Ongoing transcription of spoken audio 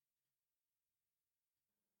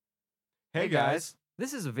Hey guys!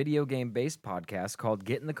 This is a video game-based podcast called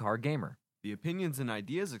Get in the Car Gamer. The opinions and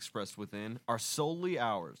ideas expressed within are solely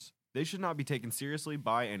ours. They should not be taken seriously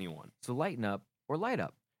by anyone. So lighten up or light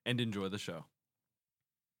up. And enjoy the show.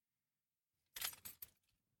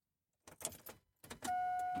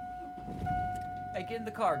 Hey, get in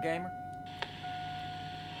the car, gamer.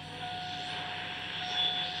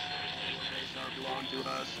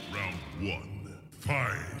 Round one,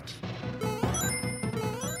 fight!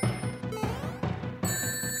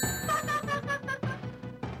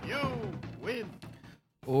 You win!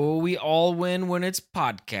 Oh, we all win when it's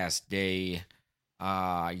podcast day.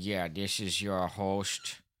 Yeah, this is your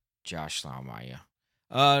host, Josh Lawmeyer.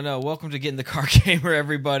 Welcome to Get in the Car Gamer,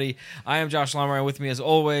 everybody. I am Josh Lawmeyer, with me as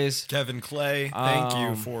always. Kevin Clay, thank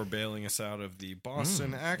you for bailing us out of the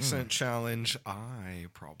Boston accent challenge. I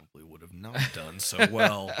probably would have not done so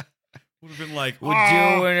well. Would have been like, We're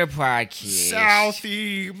doing a podcast.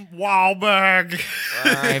 Southie Wahlberg.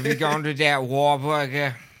 Have you gone to that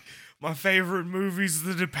Wahlburger? My favorite movie's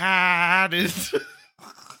The Departed.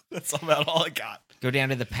 That's about all I got. Go down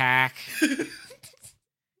to the pack.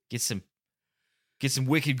 Get some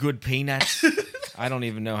wicked good peanuts. I don't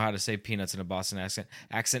even know how to say peanuts in a Boston accent.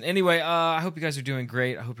 Anyway, I hope you guys are doing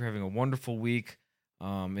great. I hope you're having a wonderful week.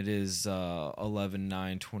 It is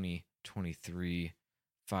 11/9/2023,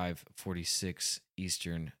 5:46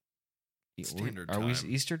 Eastern. Standard Are we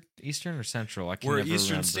time. Eastern or Central? I can We're never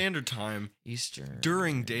Eastern remember. Standard Time Eastern.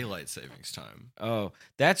 during daylight savings time. Oh,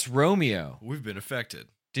 that's Romeo. We've been affected.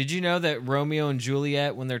 Did you know that Romeo and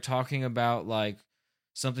Juliet, when they're talking about like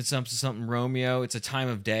something Romeo, it's a time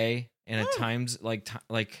of day and a times like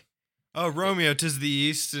Oh, Romeo, 'tis the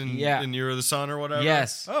East and you're the sun or whatever?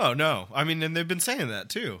 Yes. Oh, no. I mean, and they've been saying that,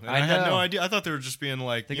 too. And I I had know. no idea. I thought they were just being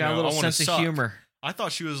like, they got a little sense of humor. I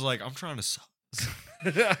thought she was like, I'm trying to suck.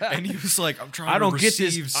 And he was like, I'm trying I don't to get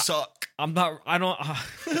this. receive suck. I'm not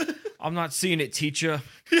seeing it, teacher.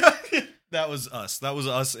 That was us. That was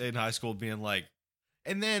us in high school being like,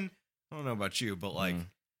 and then, I don't know about you, but like,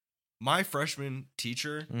 my freshman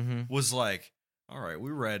teacher was like, all right, we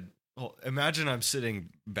read. Well, imagine I'm sitting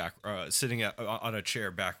on a chair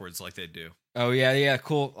backwards like they do. Oh yeah,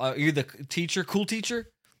 cool. You're the teacher, cool teacher.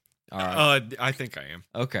 All right. I think I am.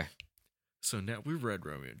 Okay. So now we read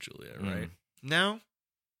Romeo and Juliet, right? Now,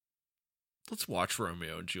 let's watch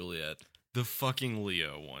Romeo and Juliet, the fucking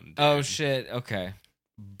Leo one. Dude. Oh shit. Okay.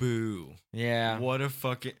 Boo. Yeah. What a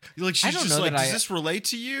fucking like. She's don't just know like, that does this relate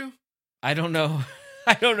to you? I don't know.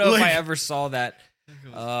 I don't know if Like- I ever saw that.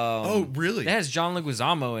 Oh, really? That has John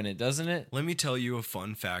Leguizamo in it, doesn't it? Let me tell you a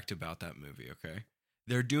fun fact about that movie. Okay,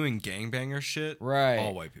 they're doing gangbanger shit. Right.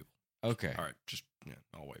 All white people. Okay. All right,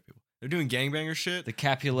 all white people. They're doing gangbanger shit. The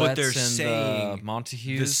Capulets but they're and saying the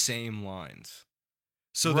Montagues. the same lines.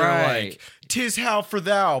 So they're like, "'Tis how for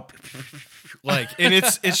thou," like, and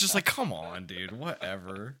it's just like, come on, dude,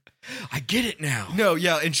 whatever. I get it now. No,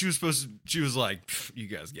 yeah, and she was like, "You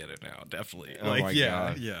guys get it now, definitely." Oh Like, my yeah,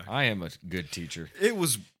 God. yeah. I am a good teacher. It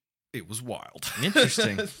was wild.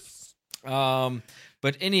 Interesting.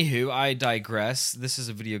 But anywho, I digress. This is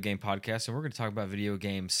a video game podcast, and we're going to talk about video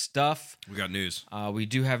game stuff. We got news. We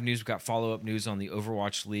do have news. We've got follow-up news on the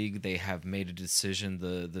Overwatch League. They have made a decision.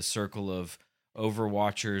 The circle of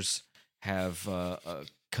Overwatchers have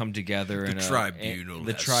come together. The tribunal.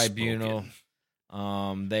 The has tribunal.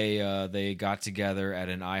 spoken. They got together at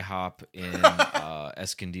an IHOP in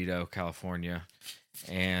Escondido, California,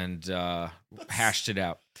 and hashed it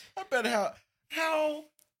out. I bet how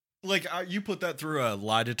like you put that through a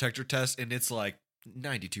lie detector test and it's like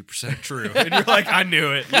 92% true, and you're like, I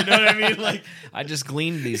knew it. You know what I mean? Like, I just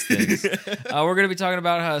gleaned these things. We're going to be talking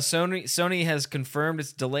about how Sony has confirmed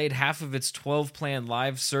it's delayed half of its 12 planned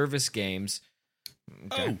live service games.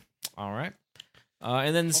 Okay. Oh, All right.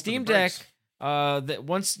 And then the Steam Deck. That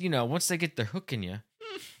once they get their hook in you,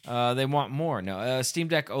 they want more. No, Steam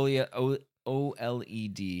Deck OLED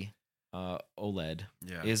OLED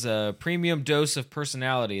is a premium dose of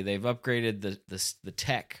personality. They've upgraded the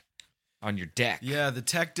tech on your deck. yeah. The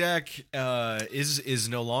tech deck is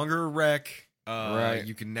no longer a wreck. Right.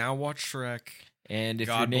 You can now watch Shrek. And if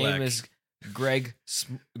God your name black. is Greg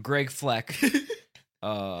Fleck,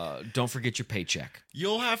 don't forget your paycheck.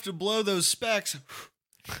 You'll have to blow those specs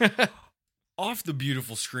off the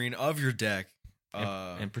beautiful screen of your deck,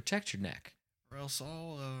 and protect your neck. or else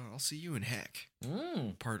I'll see you in heck,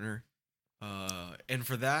 Mm. partner. And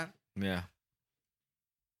for that, Yeah.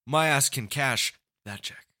 my ass can cash that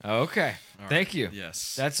check. Okay. All Thank right. you.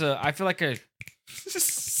 Yes. I feel like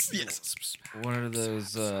yes. one of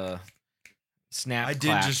those snap. I did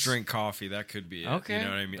claps. just drink coffee. That could be it. Okay. You know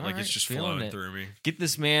what I mean? All Like right. it's just Feeling flowing it. through me. Get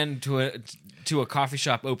this man to a coffee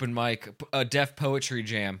shop open mic, a deaf poetry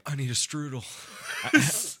jam. I need a strudel.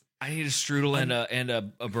 I need a strudel and a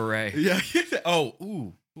beret. Yeah.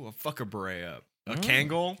 Ooh, fuck a beret up. A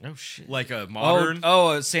Kangol? Oh shit! Like a modern?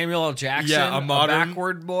 Oh, Samuel L. Jackson. Yeah, a modern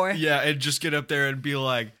backward boy. Yeah, and just get up there and be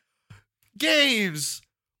like, games,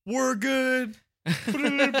 we're good.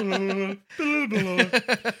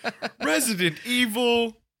 Resident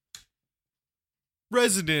Evil.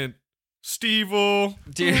 Resident Steve-O.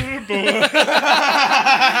 Dude.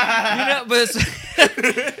 But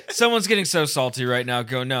someone's getting so salty right now.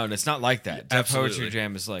 Go, no, it's not like that. That Absolutely. poetry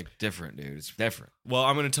jam is like different, dude. It's different. Well,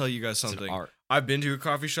 I'm going to tell you guys It's an something. art. I've been to a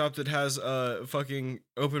coffee shop that has fucking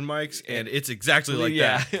open mics, and it's exactly like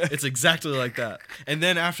Yeah. that. It's exactly like that. And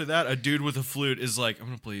then after that, a dude with a flute is like, I'm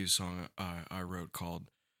going to play you a song I wrote called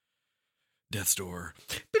Death's Door.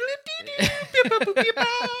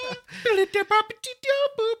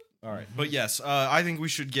 All right. But yes, I think we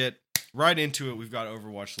should get right into it. We've got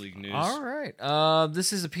Overwatch League news. All right.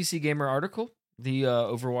 This is a PC Gamer article. The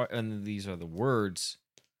Overwatch, and these are the words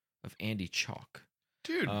of Andy Chalk.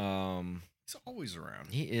 Dude, he's always around.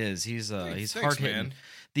 He is. He's Thanks, hard hitting. man.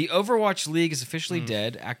 The Overwatch League is officially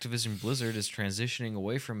dead. Activision Blizzard is transitioning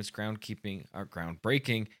away from its groundbreaking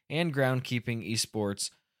and groundkeeping esports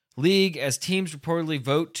league as teams reportedly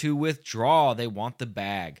vote to withdraw. They want the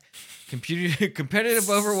bag. Competitive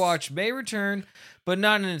Overwatch may return, but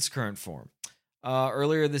not in its current form.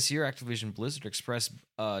 Earlier this year, Activision Blizzard expressed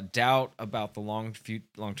doubt about the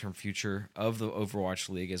long-term future of the Overwatch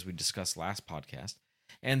League, as we discussed last podcast,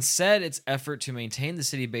 and said its effort to maintain the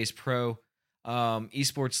city-based pro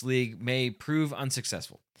esports league may prove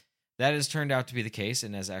unsuccessful. That has turned out to be the case,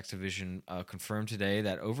 and as Activision confirmed today,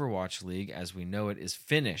 that Overwatch League, as we know it, is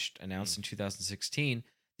finished. Announced in 2016,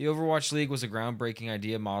 the Overwatch League was a groundbreaking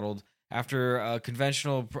idea modeled after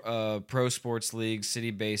conventional pro sports leagues.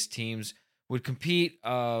 City-based teams would compete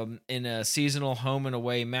in a seasonal home and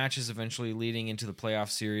away matches, eventually leading into the playoff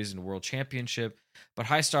series and world championship. But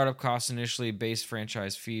high startup costs, initially base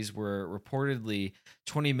franchise fees, were reportedly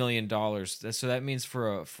 $20 million. So that means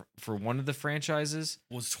for one of the franchises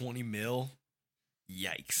Was 20 mil?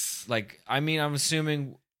 Yikes. I'm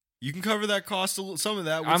assuming. You can cover that cost, some of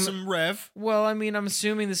that, with some rev. Well, I'm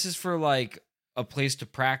assuming this is for like a place to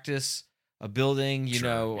practice, a building.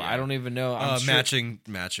 Sure, yeah. I don't even know. I'm sure-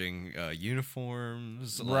 Matching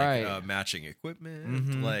uniforms, Right. like matching equipment,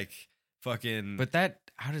 Mhm. like fucking. But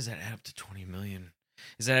how does that add up to 20 million?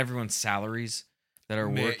 Is that everyone's salaries that are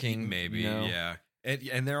working? maybe, yeah.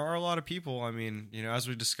 And there are a lot of people. I mean, as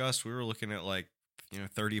we discussed, we were looking at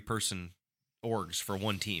 30-person orgs for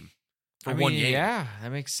one team for one game. Yeah,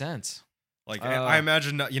 that makes sense. Like I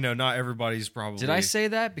imagine, not everybody's probably. Did I say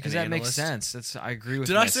that? Because an that makes analyst. sense. I agree with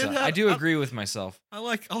Did I myself. say that? I do agree with myself. I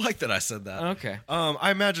like that I said that. Okay.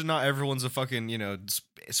 I imagine not everyone's a fucking,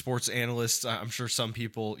 sports analyst. I'm sure some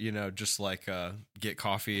people, just get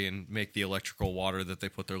coffee and make the electrical water that they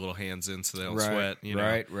put their little hands in so they don't sweat.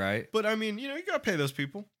 Right. But I mean, you gotta pay those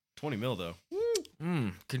people. 20 mil though.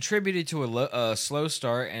 Contributed to a slow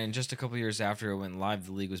start, and just a couple years after it went live,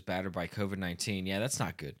 the league was battered by COVID-19. Yeah, that's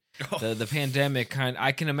not good. The pandemic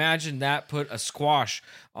I can imagine that put a squash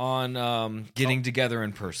on getting together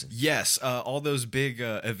in person. Yes, all those big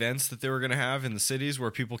events that they were gonna have in the cities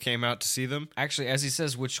where people came out to see them. Actually, as he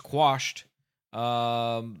says, which quashed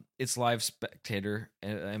its live spectator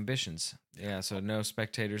ambitions. Yeah, so no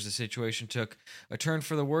spectators. The situation took a turn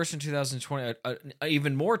for the worse in 2020. An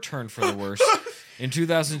even more turn for the worse in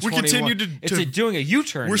 2021. We continue to It's doing a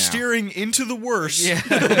U-turn. We're now. steering into the worst. Yeah.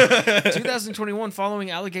 2021, following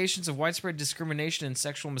allegations of widespread discrimination and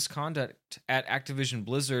sexual misconduct at Activision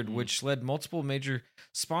Blizzard, which led multiple major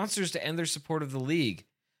sponsors to end their support of the league.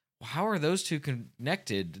 How are those two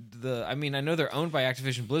connected? I know they're owned by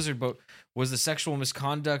Activision Blizzard, but was the sexual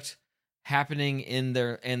misconduct happening in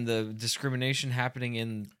the discrimination happening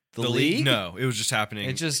in the league? No, it was just happening.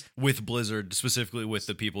 It just with Blizzard, specifically with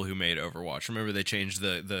the people who made Overwatch. Remember, they changed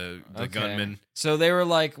the gunman. So they were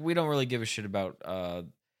like, we don't really give a shit about.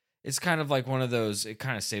 It's kind of like one of those. It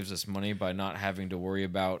kind of saves us money by not having to worry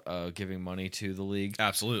about giving money to the league.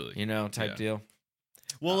 Absolutely, type deal.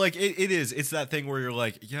 Well, it is. It's that thing where you're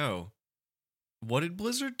like, yo, what did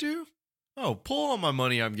Blizzard do? Oh, pull all my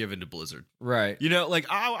money I'm giving to Blizzard. Right.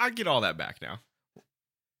 I get all that back now.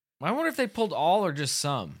 I wonder if they pulled all or just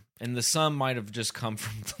some. And the some might have just come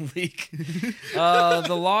from the leak.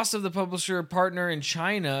 The loss of the publisher partner in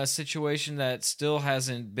China, a situation that still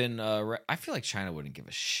hasn't been... I feel like China wouldn't give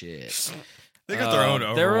a shit. They got their own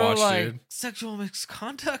Overwatch, they were like, dude. sexual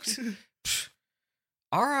misconduct?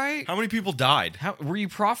 All right. How many people died? How were you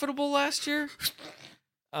profitable last year?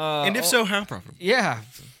 And if so, how profitable? Yeah.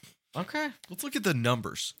 Okay. Let's look at the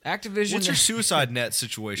numbers. Activision. What's your suicide net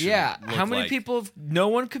situation? Yeah. look How many like? people? No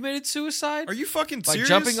one committed suicide. Are you fucking by serious?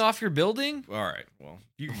 jumping off your building? All right. Well,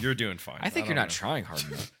 you're doing fine. I think you're don't not know. trying hard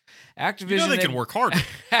enough. Activision. You know they can work harder.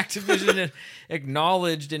 Activision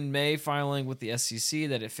acknowledged in May filing with the SEC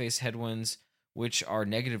that it faced headwinds which are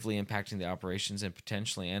negatively impacting the operations and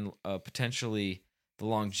potentially the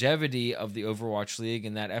longevity of the Overwatch League,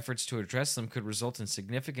 and that efforts to address them could result in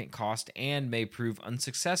significant cost and may prove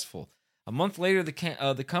unsuccessful. A month later,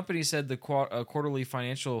 the company said the quarterly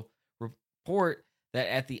financial report that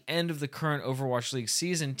at the end of the current Overwatch League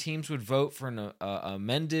season, teams would vote for an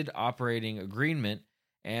amended operating agreement,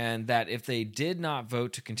 and that if they did not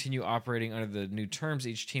vote to continue operating under the new terms,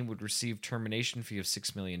 each team would receive termination fee of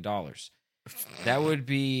 $6 million. That would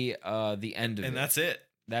be the end of it. And that's it.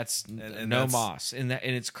 That's and no that's, Moss in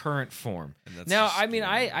its current form. That's Now, just, I mean,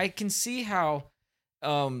 I can see how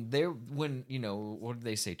they when what did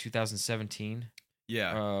they say 2017?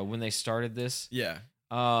 Yeah. When they started this. Yeah.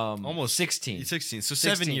 Almost 16. 16. So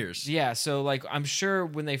 16. 7 years. Yeah. So like I'm sure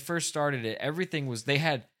when they first started it, everything was they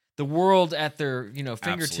had the world at their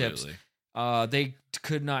fingertips. Absolutely. They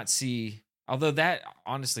could not see. Although that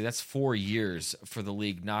honestly, that's 4 years for the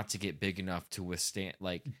league not to get big enough to withstand.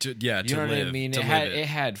 Like, you know what I mean? It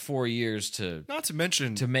had 4 years to not to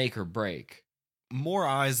mention to make or break. More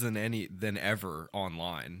eyes than ever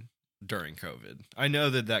online during COVID. I know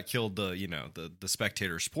that killed the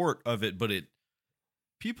spectator sport of it, but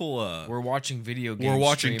people we're watching video games. We're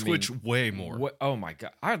watching streaming. Twitch way more. Oh my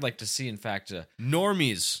god! I'd like to see, in fact,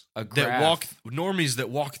 normies a that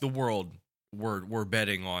walk the world. We're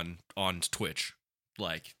betting on Twitch,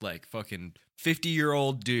 like fucking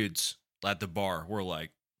 50-year-old dudes at the bar. We're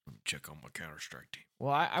like, let me check on my Counter-Strike team.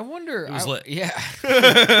 Well, I wonder. It was lit. Yeah.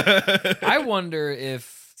 I wonder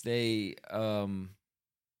if they,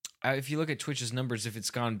 if you look at Twitch's numbers, if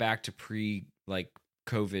it's gone back to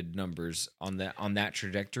COVID numbers on that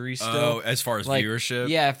trajectory still. Oh, as far as viewership,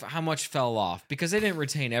 yeah. How much fell off because they didn't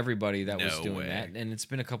retain everybody that was No doing way. that, and it's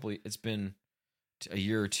been a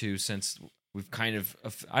year or two since. We've kind of,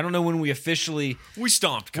 I don't know when we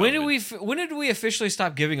stomped COVID. When did we officially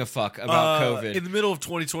stop giving a fuck about COVID? In the middle of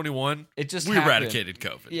 2021, it just we happened. eradicated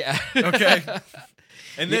COVID. Yeah. Okay.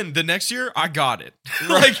 And then the next year, I got it.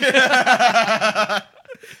 Like, I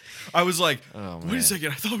was like, wait a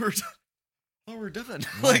second, I thought we were done.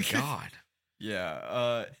 Oh my God.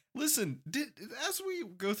 Yeah. Listen, as we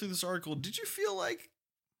go through this article, did you feel like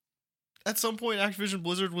at some point Activision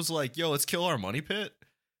Blizzard was like, yo, let's kill our money pit?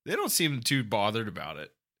 They don't seem too bothered about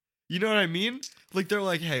it. You know what I mean? Like, they're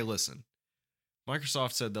like, hey, listen,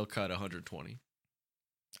 Microsoft said they'll cut 120.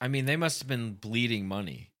 I mean, they must have been bleeding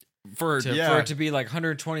money for it to be like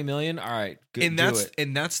 120 million. All right, good.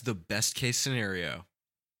 And that's the best case scenario.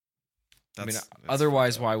 That's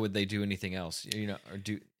otherwise, why would they do anything else?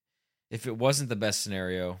 If it wasn't the best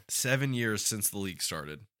scenario. 7 years since the league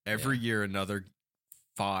started. Every year, another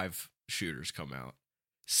 5 shooters come out.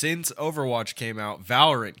 Since Overwatch came out,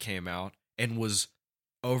 Valorant came out and was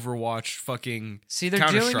Overwatch fucking See, they're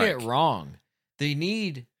doing it wrong. They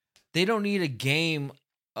don't need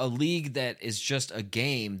a league that is just a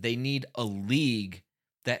game. They need a league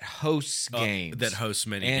that hosts games. That hosts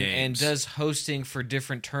many games. And does hosting for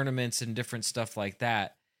different tournaments and different stuff like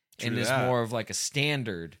that. And is more of like a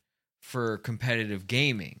standard for competitive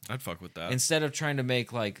gaming. I'd fuck with that. Instead of trying to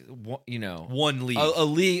make one league. A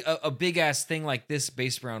league, a big ass thing like this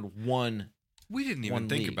based around one. We didn't even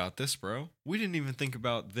think about this, bro. We didn't even think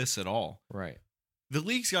about this at all. Right. The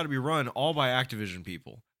league's got to be run all by Activision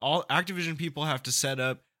people. All Activision people have to set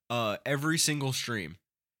up every single stream.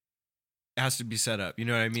 It has to be set up. You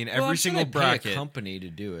know what I mean? Every single bracket. Pay a company to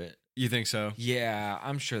do it. You think so? Yeah,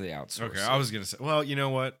 I'm sure they outsource. Okay, I was gonna say. Well, you know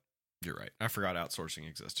what? You're right. I forgot outsourcing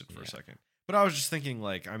existed for a second. But I was just thinking,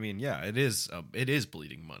 like, I mean, yeah, it is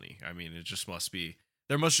bleeding money. I mean, it just must be.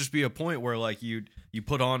 There must just be a point where, like, you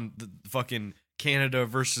put on the fucking Canada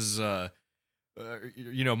versus,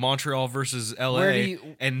 Montreal versus LA,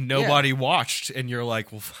 and nobody watched, and you're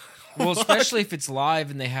like, well, especially if it's live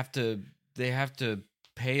and they have to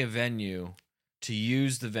pay a venue to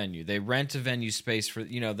use the venue. They rent a venue space for,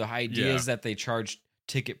 the idea is that they charge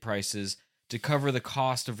ticket prices to cover the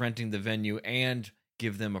cost of renting the venue and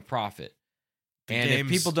give them a profit. If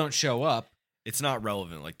people don't show up, it's not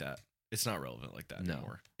relevant like that. It's not relevant like that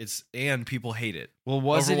anymore. And people hate it. Well,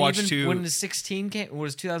 was Overwatch it even 2, when the 16 came?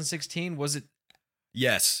 Was 2016? Was it?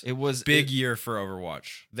 Yes, it was big year for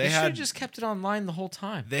Overwatch. They should have just kept it online the whole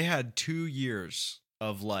time. They had 2 years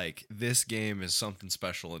of like this game is something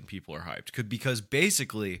special and people are hyped. Because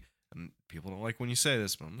basically, and people don't like when you say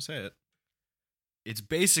this, but I'm gonna say it. It's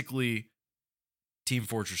basically Team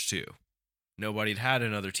Fortress 2. Nobody had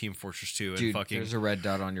another Team Fortress 2, and Dude, fucking there's a red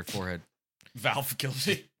dot on your forehead. Valve killed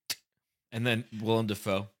me. And then Willem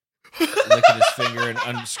Dafoe lick at his finger and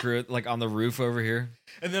unscrew it like on the roof over here.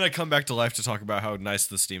 And then I come back to life to talk about how nice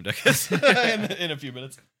the Steam Deck is in a few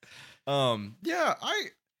minutes. Yeah,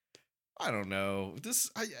 I don't know.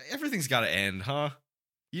 Everything's got to end, huh?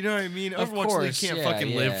 You know what I mean? Of Overwatch course, League can't yeah, fucking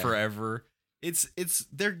yeah. live forever.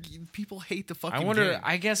 People hate the fucking I wonder. game.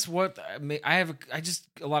 I guess what I just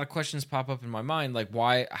a lot of questions pop up in my mind. Like,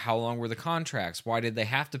 why? How long were the contracts? Why did they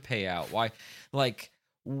have to pay out? Why? Like,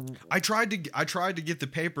 I tried to get the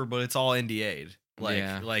paper, but it's all NDA'd.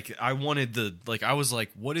 Like I wanted I was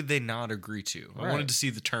like, what did they not agree to? I Right. wanted to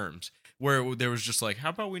see the terms where there was just like, how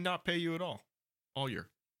about we not pay you at all year?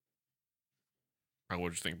 What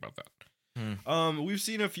would you think about that? We've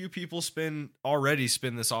seen a few people spin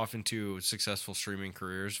this off into successful streaming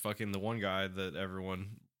careers. Fucking the one guy that everyone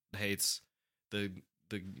hates, the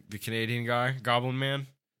Canadian guy, Goblin Man.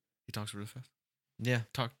 He talks really fast. yeah,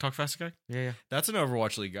 Talk fast guy. yeah. That's an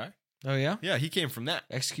Overwatch League guy. Oh yeah, Yeah, he came from that.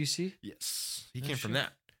 XQC. Yes, he Oh, came from shit.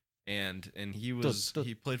 that, and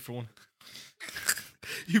he played for one.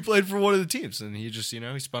 He he played for one of the teams, and he just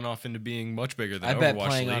he spun off into being much bigger than I Overwatch bet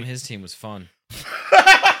playing League. on his team was fun.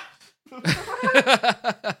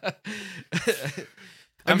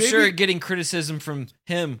 I'm maybe- sure getting criticism from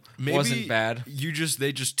him wasn't bad.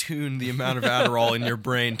 They just tuned the amount of Adderall in your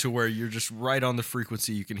brain to where you're just right on the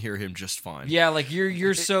frequency. You can hear him just fine. Yeah, like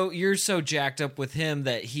you're so jacked up with him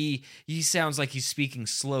that he sounds like he's speaking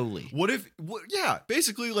slowly. Yeah,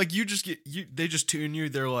 basically like they just tune you.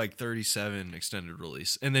 They're like 37 extended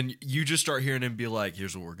release, and then you just start hearing him be like,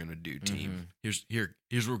 "Here's what we're gonna do, team. Here's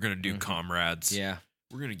what we're gonna do, comrades. Yeah,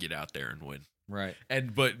 We're gonna get out there and win." right.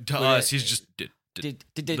 But to Well, us, he's just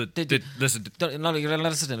listen.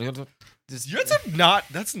 This-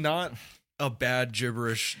 That's not a bad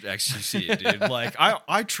gibberish XQC, dude. Like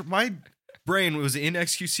my brain was in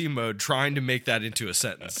XQC mode trying to make that into a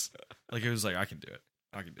sentence. Like it was like I can do it.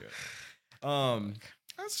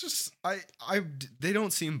 That's just they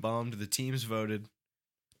don't seem bummed. The teams voted.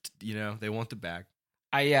 They want the bag.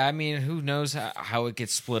 I mean, who knows how it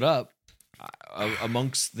gets split up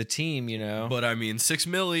amongst the team? But I mean, $6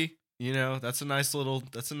 million. That's a nice little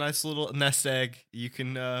nest egg. You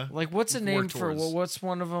can like what's the work name for towards. what's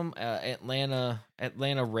one of them? Atlanta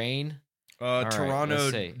Rain. right, Toronto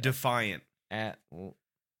let's see. Defiant.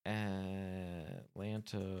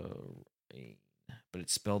 Atlanta Rain, but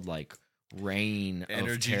it's spelled like rain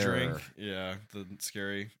Energy of terror. drink. Yeah, the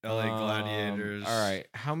scary LA Gladiators. All right,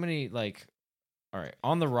 how many all right,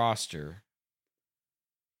 on the roster?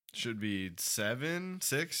 Should be 7,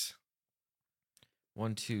 6.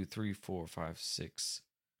 1, 2, 3, 4, 5, 6,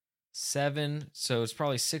 7. So it's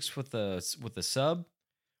probably 6 with the sub.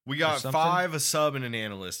 We got something? 5, a sub, and an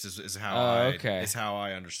analyst is how okay.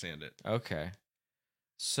 I understand it. Okay.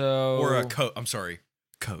 So Or a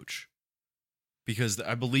coach. Because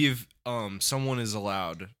I believe someone is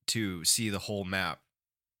allowed to see the whole map,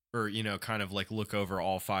 or kind of like look over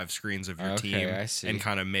all 5 screens of your Okay, team I see. and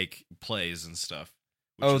kind of make plays and stuff.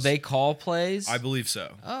 they call plays? I believe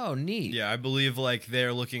so. Oh, neat. Yeah, I believe like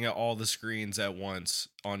they're looking at all the screens at once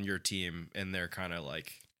on your team, and they're kind of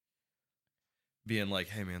like being like,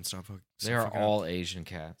 "Hey, man, stop." They are all Asian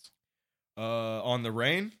cats. On the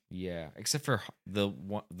rain. Yeah, except for the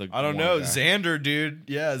one. I don't one know, guy. Xander, dude.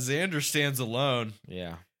 Yeah, Xander stands alone.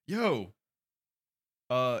 Yeah. Yo,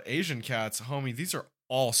 Asian cats, homie. These are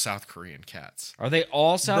all South Korean cats. Are they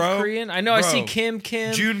all South Bro, Korean? I know. I see bro. Kim,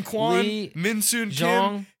 Jun Kwon, Lee, Min Soon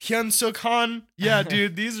Jong. Kim, Hyun Suk Han. Yeah,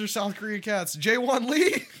 dude, these are South Korean cats. Jaewon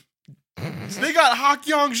Lee. They got Hak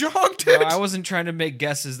Yong Jong, dude. No, I wasn't trying to make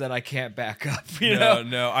guesses that I can't back up. You know?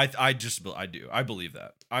 No, I do. I believe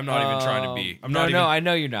that. I'm not even trying to be. I'm no, not even. I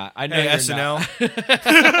know you're not. I know Hey, you're SNL.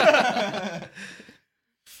 not.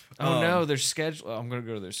 Oh no, their schedule. I'm gonna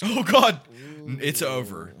go to their schedule. Oh God, it's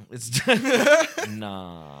over. It's done.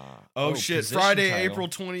 Nah. Oh, shit! position Friday, title. April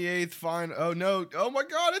 28th. Fine. Oh no. Oh my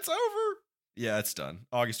God, it's over. Yeah, it's done.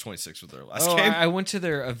 August 26th was their last Oh, game. I went to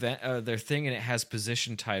their event, their thing, and it has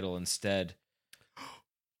position title instead.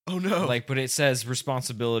 Oh no. But it says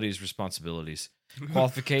responsibilities,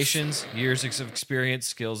 qualifications, years of experience,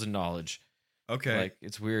 skills, and knowledge. Okay.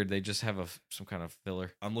 It's weird. They just have some kind of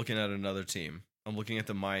filler. I'm looking at another team. I'm looking at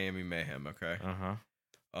the Miami Mayhem. Okay.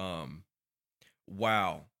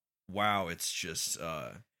 Wow. It's just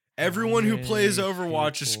everyone who plays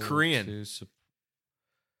Overwatch is Korean.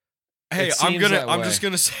 Hey, It I'm seems that I'm way. just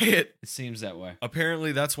gonna say it. It seems that way.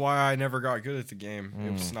 Apparently, that's why I never got good at the game.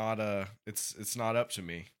 It's not it's not up to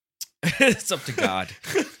me. It's up to God.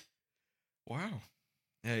 Wow.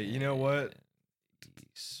 Hey, you know what?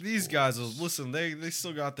 These guys, listen, they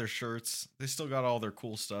still got their shirts. They still got all their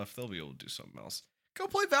cool stuff. They'll be able to do something else. Go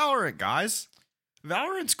play Valorant, guys.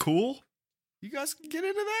 Valorant's cool. You guys can get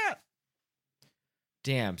into that.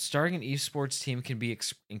 Damn, starting an esports team can be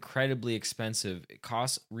incredibly expensive. It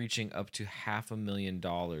costs reaching up to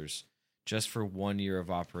 $500,000 just for 1 year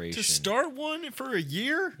of operation. To start one for a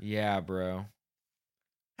year? Yeah, bro.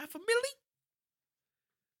 $500,000?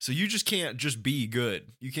 So you just can't just be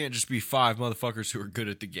good. You can't just be 5 motherfuckers who are good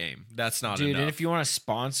at the game. That's not enough. And if you want to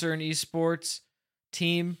sponsor an esports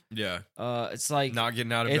team, yeah, it's like not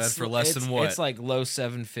getting out of bed for less than what? It's like low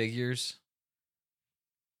 7 figures.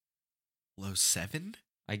 Low 7?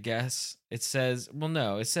 I guess it says. Well,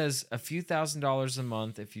 no, it says a few $1,000s a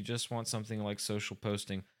month if you just want something like social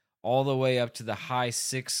posting, all the way up to the high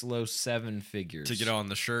 6, low 7 figures to get on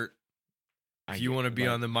the shirt. If you want to be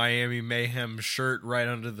on the Miami Mayhem shirt right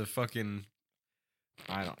under the fucking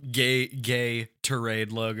gay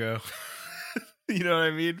Terade logo. You know what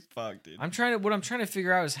I mean? Fuck, dude. What I'm trying to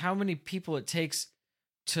figure out is how many people it takes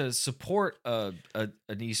to support an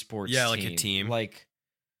esports team. Yeah, like a team. Like,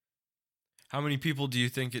 how many people do you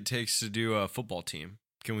think it takes to do a football team?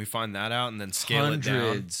 Can we find that out and then scale it down?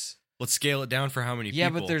 Hundreds. Let's scale it down for how many people?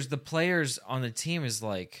 Yeah, but there's the players on the team is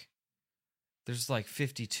like, there's like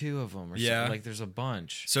 52 of them or something. Like there's a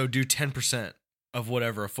bunch. So do 10% of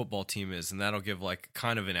whatever a football team is, and that'll give like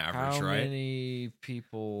kind of an average, right? How many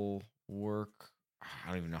people work? I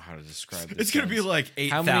don't even know how to describe this. It's going to be like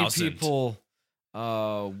 8,000. How many people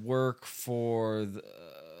work for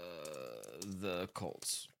the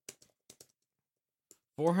Colts?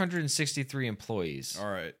 463 employees.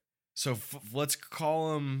 All right. So let's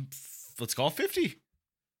call 50.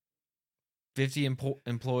 50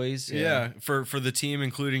 employees. Yeah, for the team,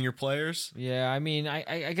 including your players. Yeah, I mean,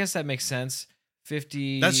 I guess that makes sense.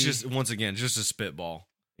 50. That's just, once again, just a spitball.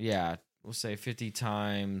 Yeah, we'll say 50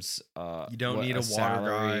 times. You don't need a water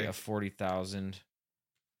salary guy of 40,000.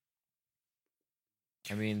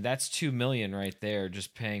 I mean, that's $2 million right there.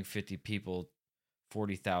 Just paying 50 people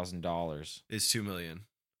 $40,000 is $2 million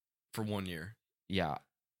for 1 year. Yeah,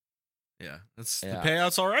 The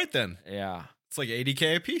payout's all right then. Yeah. It's like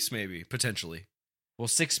 $80K a piece, maybe, potentially. Well,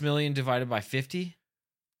 6 million divided by 50?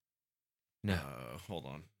 No. Hold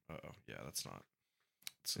on. Yeah, that's not.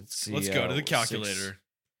 See, Let's go to the calculator. 6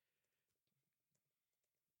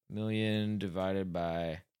 million divided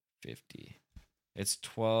by 50. It's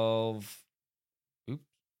 12. Oops.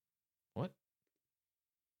 What?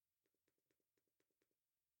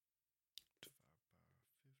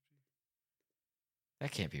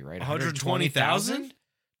 That can't be right. 120,000?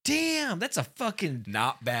 Damn, that's a fucking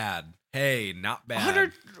Not bad. Hey, not bad.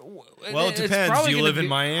 100. Well, it depends. Do you live in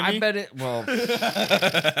Miami? I bet it. Well,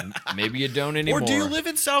 maybe you don't anymore. Or do you live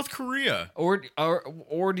in South Korea? Or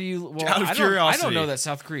do you? Well, Out of I curiosity. don't know that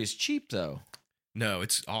South Korea is cheap though. No,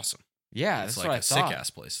 it's awesome. Yeah, It's that's like what I a thought. sick ass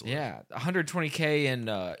place to live. Yeah, 120K in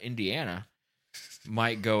Indiana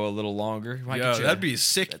might go a little longer. Might Yo, get you- that'd be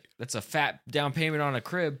sick. That's a fat down payment on a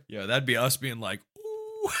crib. Yeah, that'd be us being like,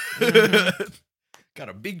 ooh. Got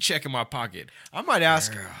a big check in my pocket. I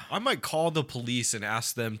might call the police and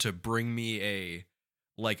ask them to bring me a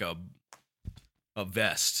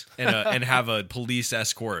vest and have a police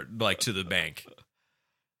escort like to the bank.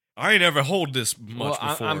 I ain't ever hold this much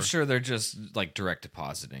before. I'm sure they're just like direct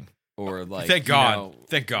depositing or like. Thank God.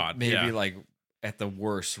 Thank God. Maybe yeah. like at the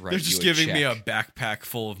worst, right? They're just giving me a backpack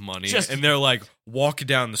full of money, and they're like, walk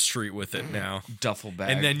down the street with it now, duffel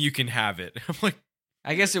bag, and then you can have it. I'm like,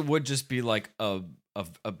 I guess it would just be like a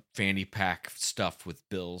fanny pack stuffed with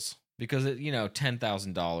bills because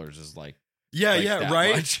 $10,000 is like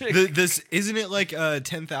right. much. This isn't it like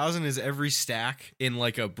 10,000 is every stack in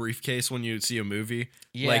like a briefcase when you see a movie,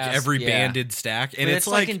 like every banded stack, and but it's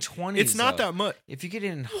like in 20s. It's not that much. If you get it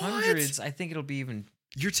in hundreds, I think it'll be even.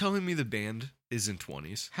 You're telling me the band is in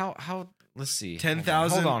 20s? How? Let's see.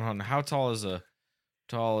 10,000. Hold on. How tall is a?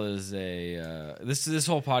 This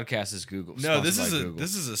whole podcast is Google. No, this Google.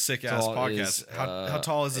 is a sick ass podcast. How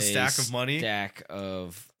tall is a stack of money? Stack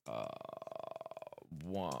of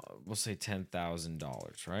we'll say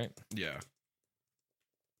 $10,000, right? Yeah.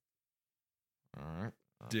 All right,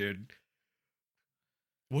 dude.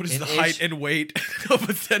 What is An the height and weight of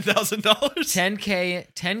a $10,000?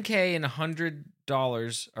 10K and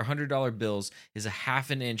 $100 or $100 bills is a half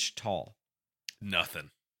an inch tall. Nothing.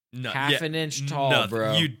 Half an inch tall,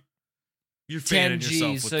 bro. You're 10 fanning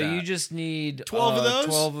yourself G's. with So that. you just need 12 of those?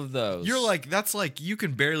 12 of those. You're like, that's like you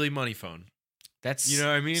can barely money phone. that's You know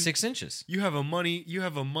what I mean? 6 inches. You have a money.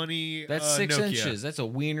 That's 6 Nokia. inches. That's a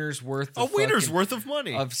wiener's worth. A Of wiener's fucking- worth of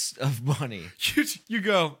money. of money. You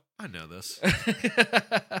go. I know this.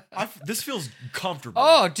 This feels comfortable.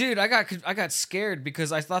 Oh, dude, I got scared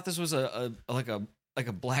because I thought this was a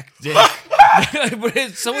black dick.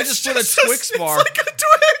 But someone just put a Twix bar It's like a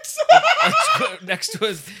Twix. next to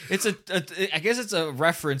it. It's I guess it's a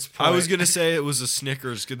reference point. I was gonna say it was a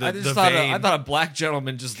Snickers. I thought a black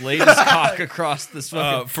gentleman just laid his cock across this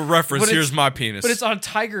fucking. For reference, but here's my penis. But it's on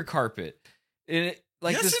tiger carpet. And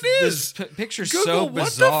Yes, this, it is. This picture's Google, so what the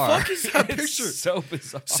bizarre. fuck is that It's picture? so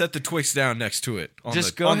bizarre. Set the Twix down next to it.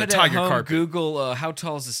 Just go on ahead the tiger at home, carpet. Google how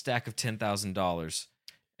tall is a stack of $10,000,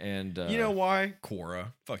 and You know why?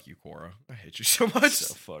 Quora. Fuck you, Quora. I hate you so much.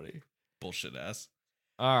 so funny. Bullshit ass.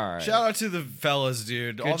 All right, Shout out to the fellas,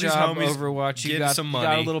 dude. good All these job, homies Overwatch. You getting got some you money.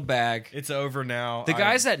 got a little bag. It's over now. The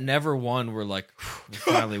guys that never won were like,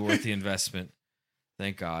 finally worth the investment.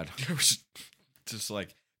 Thank God.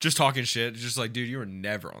 just talking shit. Just like, dude, you were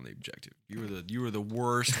never on the objective. You were the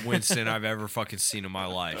worst Winston I've ever fucking seen in my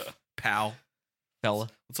life, pal. Fella.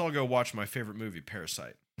 Let's all go watch my favorite movie,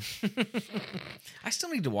 Parasite. I still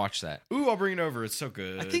need to watch that. Ooh, I'll bring it over. It's so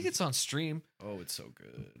good. I think it's on stream. Oh, it's so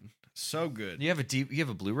good. So good. You have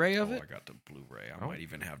a Blu-ray of it? I got the Blu-ray. I Oh. might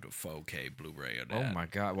even have the 4K Blu-ray of that. Oh my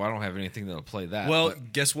God. Well, I don't have anything that'll play that. Well,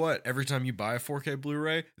 but- guess what? Every time you buy a 4K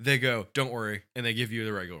Blu-ray, they go, "Don't worry," and they give you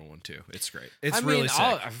the regular one too. It's great. It's really sick.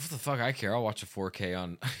 what the fuck I care? I'll watch a 4K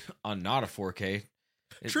on not a 4K.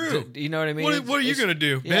 True. You know what I mean? What are you gonna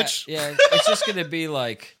do, yeah, bitch? Yeah, it's just gonna be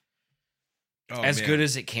like Oh, as man. good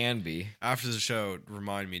as it can be. After the show,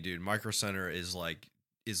 remind me, dude. Micro Center is like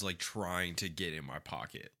trying to get in my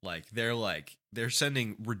pocket. They're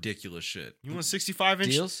sending ridiculous shit. You want a 65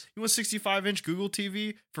 inch Deals? You want a 65-inch Google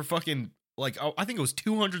TV for fucking I think it was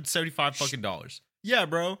 $275 fucking dollars. Yeah,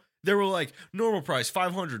 bro. They were like normal price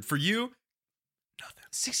 $500 for you.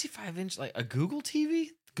 65-inch, like a Google TV?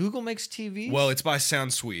 Google makes TVs? Well, it's by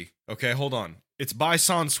Sansui. Okay, hold on. It's by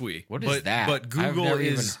Sansui. What is that? But I've Google never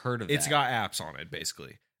is even heard of it's that. got apps on it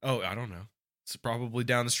basically. Oh, I don't know. It's probably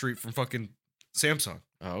down the street from fucking Samsung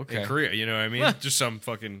Oh, okay. in Korea. You know what I mean? Huh. Just some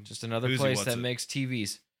fucking. Just another Who's he, place what's that it? makes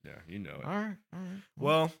TVs. Yeah, you know it. All right.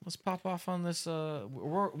 Well, let's pop off on this.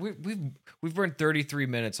 We've burned 33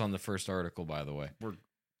 minutes on the first article, by the way. we're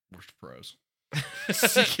pros.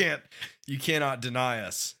 You cannot deny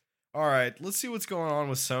us. All right, let's see what's going on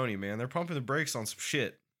with Sony, man. They're pumping the brakes on some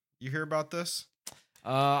shit. You hear about this?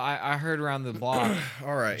 I heard around the block.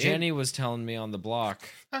 All right, Jenny was telling me on the block.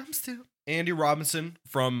 I'm still Andy Robinson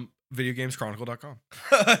from VideoGamesChronicle.com.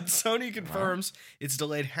 Sony confirms it's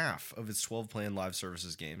delayed half of its 12 planned live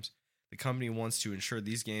services games. The company wants to ensure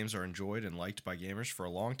these games are enjoyed and liked by gamers for a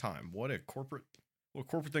long time. What a corporate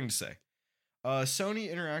thing to say. Sony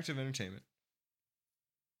Interactive Entertainment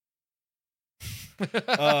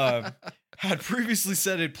had previously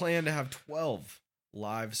said it planned to have 12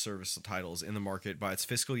 live service titles in the market by its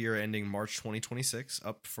fiscal year ending March 2026,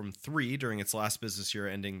 up from 3 during its last business year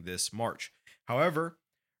ending this March. However,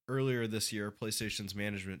 earlier this year, PlayStation's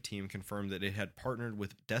management team confirmed that it had partnered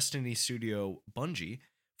with Destiny studio Bungie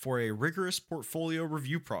for a rigorous portfolio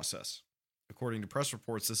review process. According to press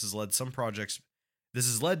reports, this has led to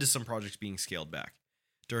some projects being scaled back.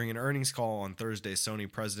 During an earnings call on Thursday, Sony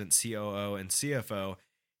president, COO, and CFO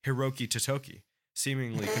Hiroki Totoki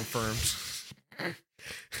seemingly confirmed.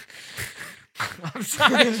 I'm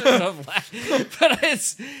sorry, I shouldn't have laughed.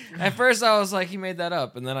 But at first I was like, he made that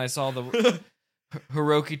up, and then I saw the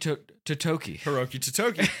Hiroki Totoki. Hiroki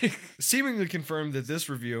Totoki seemingly confirmed that this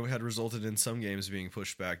review had resulted in some games being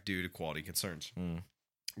pushed back due to quality concerns.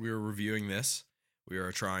 We are reviewing this. We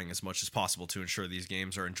are trying as much as possible to ensure these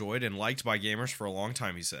games are enjoyed and liked by gamers for a long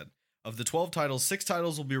time, he said. Of the 12 titles, 6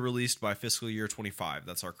 titles will be released by fiscal year 25.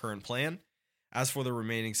 That's our current plan. As for the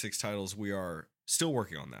remaining 6 titles, we are still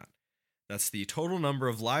working on that. That's the total number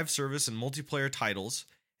of live service and multiplayer titles,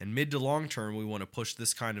 and mid to long term, we want to push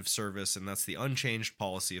this kind of service, and that's the unchanged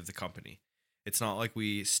policy of the company. It's not like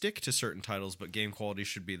we stick to certain titles, but game quality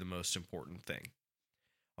should be the most important thing.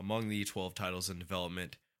 Among the 12 titles in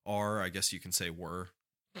development are, I guess you can say were,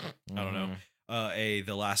 I don't know,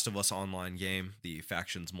 The Last of Us online game, the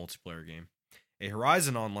Factions multiplayer game, a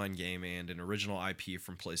Horizon online game, and an original IP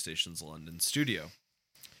from PlayStation's London studio.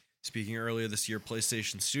 Speaking earlier this year,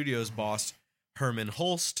 PlayStation Studios boss Herman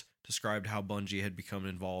Holst described how Bungie had become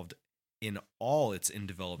involved in all its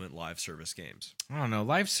in-development live service games. I don't know.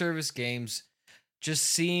 Live service games just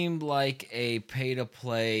seem like a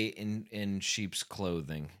pay-to-play in sheep's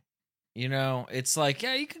clothing. You know, it's like,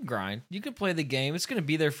 yeah, you can grind. You can play the game. It's going to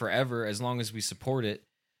be there forever as long as we support it.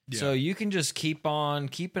 Yeah. So you can just keep on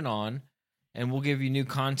keeping on, and we'll give you new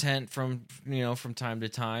content from time to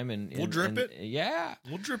time. And We'll drip it. Yeah.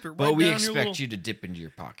 We'll drip it right But we down expect your little... you to dip into your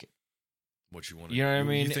pocket. What you want? You know what I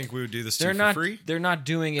mean? You think we would do this They're for not free? They're not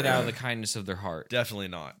doing it out of the kindness of their heart. Definitely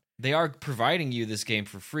not. They are providing you this game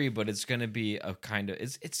for free, but it's going to be a kind of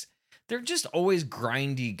they're just always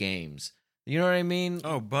grindy games. You know what I mean?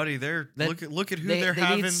 Oh, buddy, look at who they they're they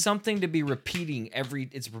having. need something to be repeating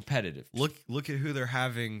it's repetitive. Look at who they're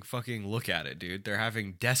having fucking look at it, dude. They're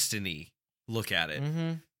having Destiny look at it.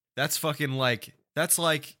 Mm-hmm. That's fucking that's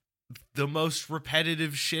like the most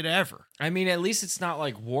repetitive shit ever. I mean, at least it's not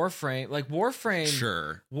like Warframe. Like Warframe,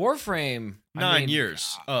 Sure. Warframe, 9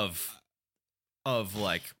 years of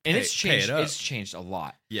like, and it's changed. Pay it up. It's changed a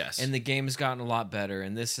lot. Yes, and the game has gotten a lot better,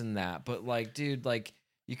 and this and that. But like, dude, like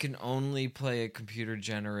you can only play a computer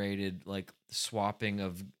generated like swapping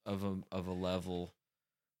of a level.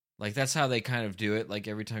 Like that's how they kind of do it. Like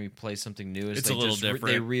every time you play something new, it's they a little just different.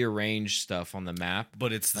 They rearrange stuff on the map,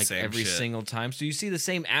 but it's the like same every shit. single time. So you see the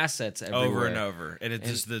same assets everywhere. Over and over, and it's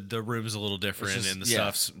just the room's a little different, just- and the yeah.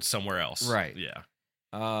 stuff's somewhere else. Right. Yeah.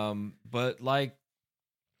 But like,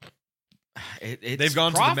 it's They've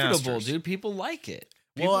gone to the profitable, masters. dude. People like it.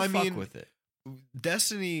 Well, People I fuck mean, with it.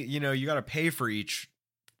 Destiny, you got to pay for each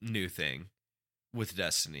new thing with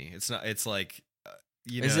Destiny. It's not. It's like,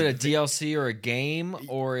 Is it a DLC or a game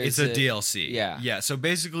or is it's it a DLC? Yeah. Yeah. So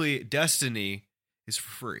basically, Destiny is for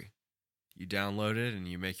free. You download it and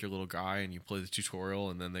you make your little guy and you play the tutorial,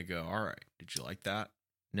 and then they go, "All right, did you like that?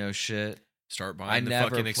 No shit. Start I buying the never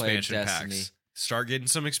fucking played expansion Destiny. packs. Start getting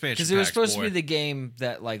some expansion packs." Because it was supposed boy. to be the game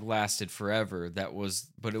that like lasted forever.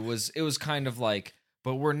 But it was kind of like,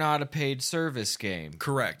 but we're not a paid service game.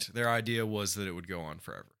 Correct. Their idea was that it would go on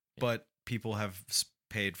forever, but people have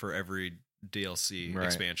paid for every DLC Right.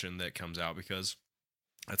 expansion that comes out because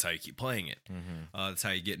that's how you keep playing it. Mm-hmm. That's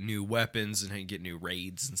how you get new weapons and how you get new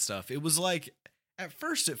raids and stuff. It was like at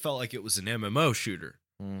first it felt like it was an MMO shooter,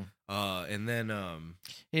 and then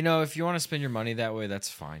If you want to spend your money that way, that's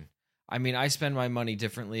fine. I mean, I spend my money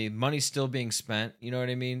differently. Money's still being spent. You know what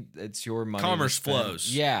I mean? It's your money. Commerce to spend.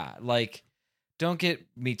 flows. Yeah, like don't get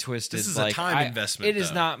me twisted. This is like, a time investment. It is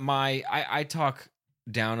though. not my. I talk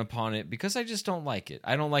down upon it because I just don't like it.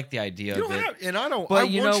 I don't like the idea You of don't it. have, and I don't. But I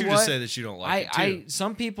you want know you what? to say that you don't like it too.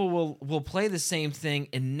 Some people will play the same thing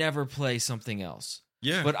and never play something else.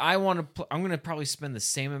 Yeah, But I want to. I'm going to probably spend the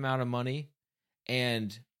same amount of money,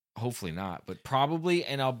 and hopefully not, but probably,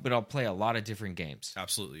 and I'll play a lot of different games.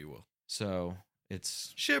 absolutely you will. So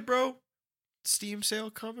it's Shit, bro. Steam sale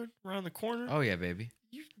coming around the corner. oh yeah, baby.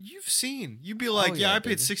 You've seen. You'd be like, yeah, I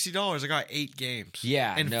paid baby. $60. I got 8 games.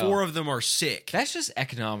 Yeah, and no. 4 of them are sick. That's just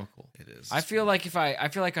economical. It is. I feel like I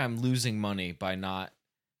feel like I'm losing money by not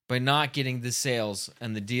getting the sales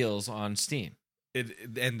and the deals on Steam.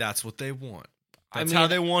 And that's what they want. I That's mean, how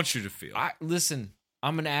they want you to feel. Listen,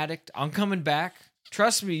 I'm an addict. I'm coming back.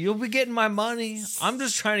 Trust me, you'll be getting my money. I'm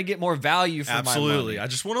just trying to get more value for Absolutely. my I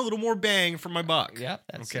money. just want a little more bang for my buck. Yep,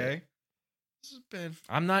 that's okay. it. This has been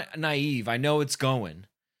I'm not naive. I know it's going.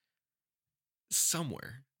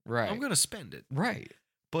 somewhere. Right. I'm gonna spend it, right.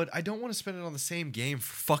 but I don't want to spend it on the same game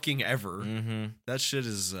for fucking ever. Mm-hmm. That shit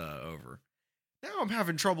is over. Now I'm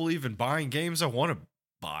having trouble even buying games I want to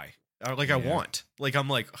buy. I Yeah. want. Like I'm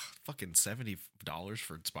like, ugh, fucking $70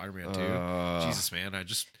 for Spider-Man 2. Jesus, man. I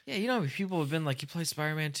just Yeah, people have been like, you play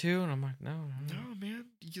Spider-Man 2? And I'm like, no. no, man.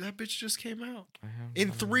 That bitch just came out. I haven't.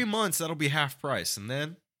 In 3 months, that'll be half price, and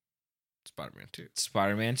then Spider-Man 2.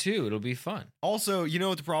 Spider-Man 2, it'll be fun. Also, you know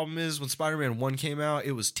what the problem is? When Spider-Man 1 came out,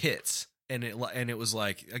 it was tits. And it was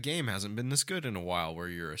like, a game hasn't been this good in a while where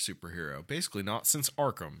you're a superhero. Basically, not since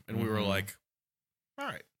Arkham. And we were Mhm. like, all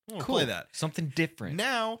right, we'll Cool. play that. Something different.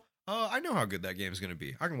 Now, I know how good that game's going to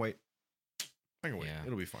be. I can wait. Yeah.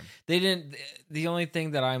 It'll be fun. They didn't. The only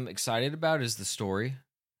thing that I'm excited about is the story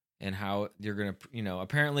and how you're gonna.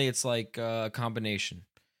 Apparently it's like a combination.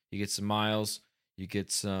 You get some Miles, you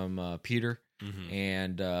get some Peter, Mm-hmm.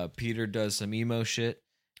 and Peter does some emo shit.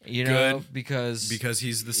 Because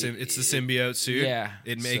he's it's the symbiote suit. Yeah,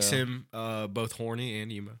 It makes so- him both horny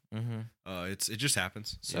and emo. Mhm. It just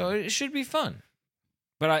happens. So it should be fun.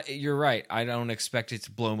 But you're right. I don't expect it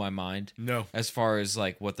to blow my mind No, as far as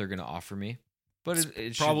like what they're gonna offer me. But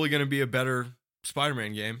it should- probably going to be a better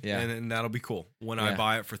Spider-Man game. Yeah. and that'll be cool when I Yeah.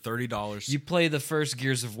 buy it for $30. You play the first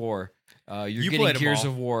Gears of War. You're You getting played 'em Gears all.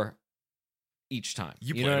 of War each time.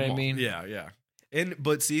 You played know what them I all. mean? Yeah.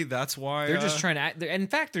 But see, that's why They're just trying to. In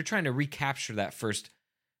fact, they're trying to recapture that first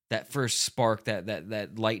spark,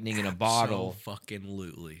 that lightning in a bottle. Fucking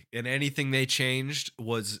lootly. And anything they changed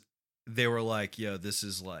was they were like, yo, this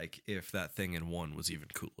is like if that thing in 1 was even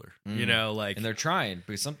cooler. Mm. You know, like, and they're trying,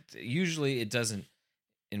 because usually it doesn't.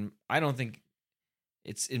 And I don't think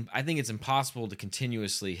I think it's impossible to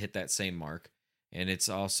continuously hit that same mark, and it's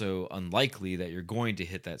also unlikely that you're going to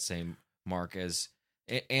hit that same mark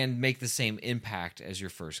and make the same impact as your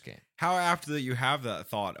first game. how apt that you have that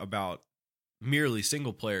thought about merely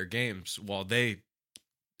single player games while they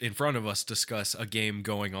in front of us discuss a game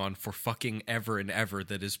going on for fucking ever and ever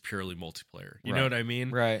that is purely multiplayer. You know what I mean?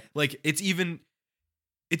 Right. Like it's even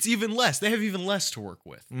less. They have even less to work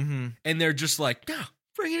with. Mm-hmm. And they're just like, no,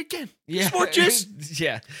 bring it again. Yeah. More juice.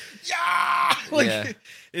 Yeah. Yeah. Like Yeah.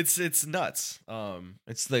 it's nuts.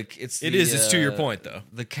 It's to your point though.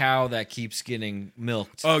 The cow that keeps getting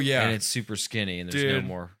milked. Oh yeah. And it's super skinny and there's no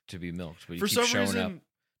more to be milked. But you For keep some showing reason, up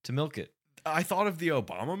to milk it. I thought of the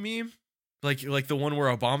Obama meme. Like the one where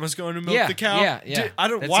Obama's going to milk the cow. Yeah. Dude, I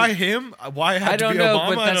don't. That's Why him? Why it had to be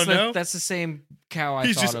Obama? I don't know. That's the same cow I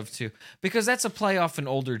He's thought just- of too, because that's a play off an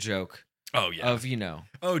older joke Oh yeah. of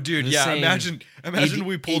Oh dude. the Yeah. same Imagine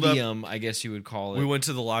we pulled up. idiom, I guess you would call it. We went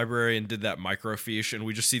to the library and did that microfiche, and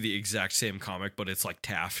we just see the exact same comic, but it's like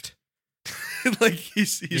Taft. Like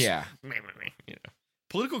he's yeah. you know.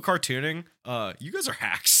 Political cartooning. You guys are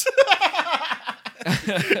hacks.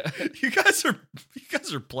 you guys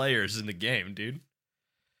are players in the game, dude.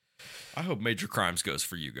 I hope Major Crimes goes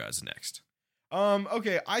for you guys next.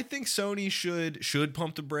 Okay, I think Sony should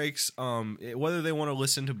pump the brakes. Whether they want to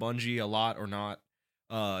listen to Bungie a lot or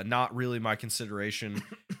not really my consideration.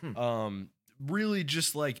 Really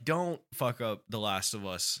just like don't fuck up The Last of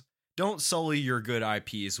Us. Don't sully your good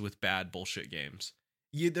IPs with bad bullshit games.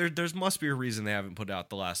 There's must be a reason they haven't put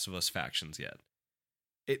out The Last of Us Factions yet.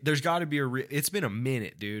 There's got to be it's been a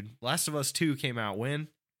minute, dude. Last of Us 2 came out when?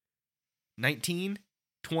 19?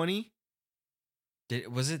 20?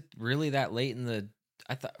 Was it really that late in the?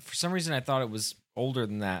 I thought for some reason I thought it was older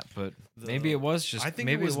than that, but maybe it was just. I think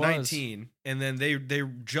maybe it was 19, and then they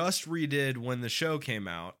just redid when the show came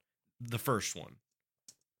out, the first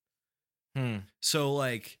one. So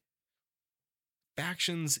like,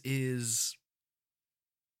 Factions is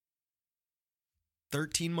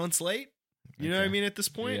 13 months late. You know what I mean at this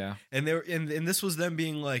point? Yeah. And and this was them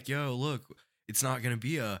being like, yo, look, it's not gonna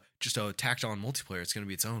be just a tacked on multiplayer. It's gonna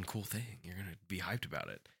be its own cool thing. You're gonna be hyped about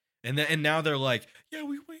it. And now they're like, yeah,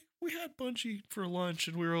 we had Bungie for lunch,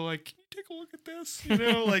 and we were like, can you take a look at this? You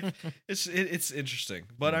know, like it's interesting.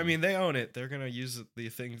 But I mean, they own it. They're gonna use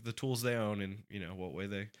the tools they own in what way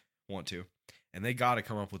they want to, and they got to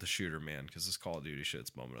come up with a shooter, man, because this Call of Duty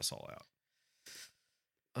shit's bumming us all out.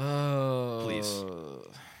 Oh, Please.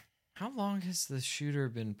 How long has the shooter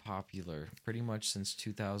been popular? Pretty much since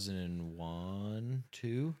 2001,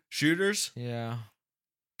 2? Shooters? Yeah.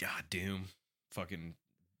 God, Doom. Fucking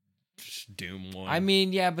Doom 1. I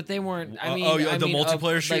mean, yeah, but they weren't. I mean, the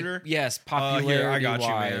multiplayer like, shooter? yes, popularity Here, I got you,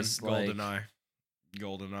 man. wise, like,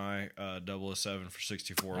 GoldenEye 007 for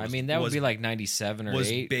 64. I mean, that would be like 97 or 8, was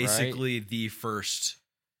basically right? the first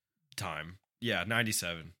time. Yeah,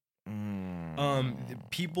 97.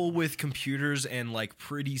 People with computers and like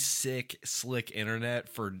pretty sick, slick internet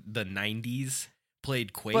for the 90s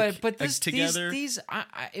played Quake but this, together.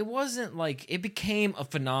 It wasn't like it became a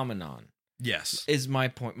phenomenon. Yes, is my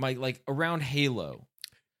point. Like around Halo,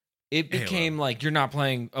 it became like you're not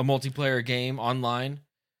playing a multiplayer game online.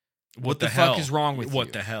 What the fuck is wrong with you?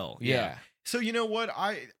 What the hell? Yeah. So you know what?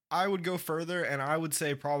 I would go further, and I would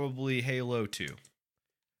say probably Halo 2.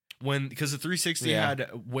 Because the 360 had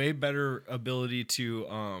way better ability to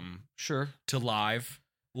to live.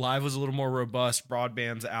 Live was a little more robust.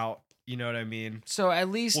 Broadband's out. You know what I mean? So at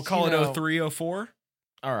least we'll call it 03, 04.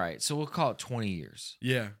 All right, so we'll call it 20 years.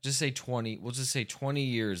 Yeah, just say 20. We'll just say 20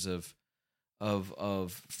 years of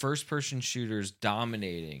first person shooters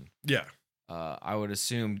dominating. Yeah, I would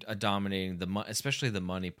assume dominating especially the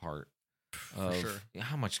money part. For sure.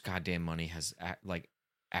 How much goddamn money has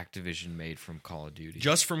Activision made from Call of Duty?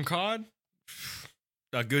 Just from COD?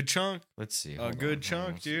 A good chunk. Let's see. A good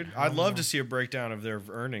chunk, dude. I'd love to see a breakdown of their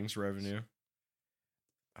earnings revenue.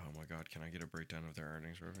 Oh my god, can I get a breakdown of their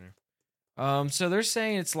earnings revenue? So they're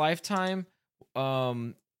saying its lifetime.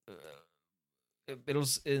 It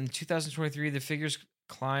was in 2023. The figures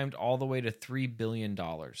climbed all the way to $3 billion.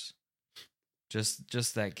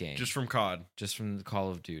 Just that game. Just from COD. Just from the Call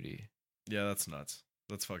of Duty. Yeah, that's nuts.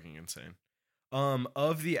 That's fucking insane.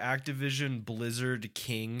 Of the Activision Blizzard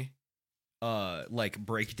King, like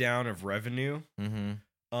breakdown of revenue.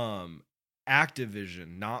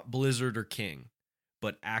 Activision, not Blizzard or King,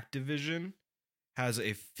 but Activision has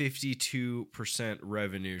a 52%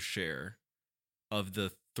 revenue share of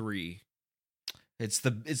the 3. It's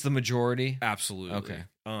the majority. Absolutely. Okay.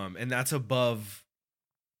 And that's above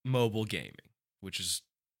mobile gaming, which is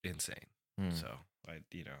insane. So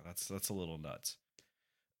that's a little nuts.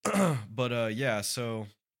 But yeah, so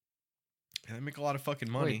they make a lot of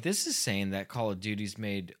fucking money. Wait, this is saying that Call of Duty's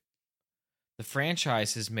made the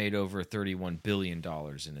franchise has made over $31 billion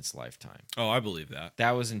in its lifetime. Oh, I believe that.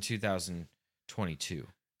 That was in 2022.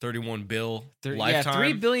 31 bill lifetime. Yeah,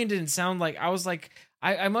 3 billion didn't sound like. I was like,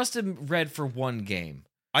 I must have read for one game.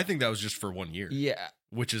 I think that was just for 1 year. Yeah,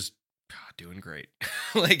 which is doing great.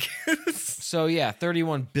 Like, so yeah,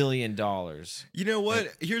 $31 billion. You know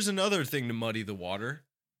what? Here's another thing to muddy the water.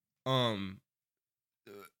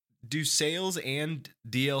 Do sales and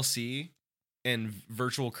DLC and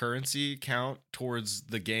virtual currency count towards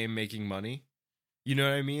the game making money? You know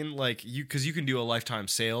what I mean? Like, because you can do a lifetime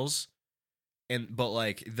sales, but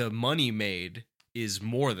like the money made is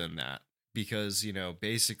more than that, because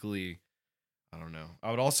basically, I don't know.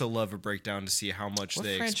 I would also love a breakdown to see how much What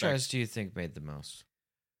they franchise expect. do you think made the most?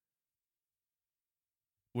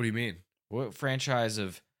 What do you mean? What franchise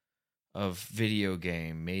of video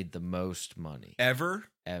game made the most money Ever?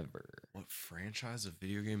 ever? What franchise of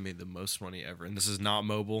video game made the most money ever? And this is not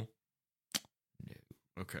mobile? No.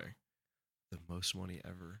 Okay. The most money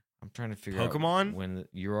ever. I'm trying to figure Pokemon? out when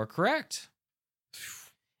you are correct.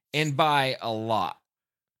 And by a lot.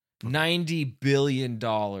 $90 billion.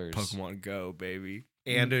 Pokemon Go, baby.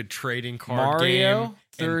 And a trading card Mario, game.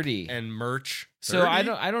 30. And merch. 30? So I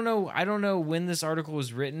don't know when this article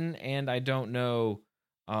was written, and I don't know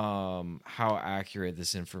how accurate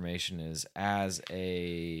this information is as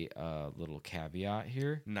a little caveat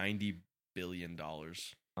here. $90 billion.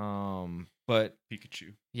 But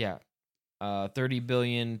Pikachu. yeah. 30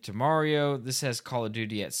 billion to Mario. This has Call of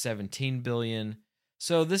Duty at 17 billion.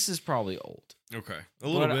 So this is probably old. Okay. A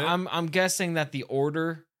little bit. I'm guessing that the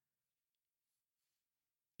order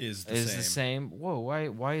is the same. Whoa,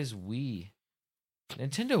 why is Wii?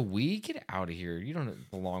 Nintendo Wii? Get out of here. You don't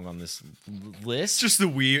belong on this list. It's just the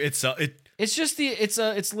Wii itself. It's just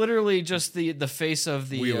it's literally just the face of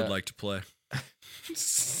the We would like to play.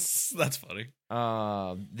 That's funny.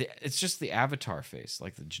 It's just the avatar face,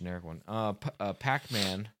 like the generic one.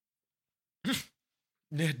 Pac-Man.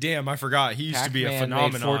 Damn, I forgot. He used to be a Pac-Man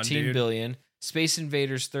phenomenon, made 14 dude. billion. Space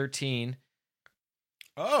Invaders 13.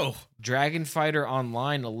 Oh, Dragon Fighter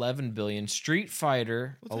Online 11 billion. Street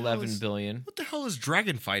Fighter 11 billion. What the hell is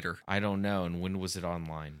Dragon Fighter? I don't know. And when was it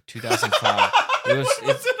online? 2005. When was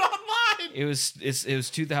it online? It was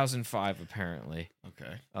 2005 apparently.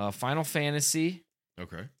 Okay. Final Fantasy.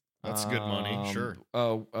 Okay. That's good money. Sure.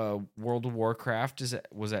 World of Warcraft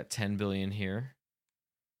was at 10 billion here.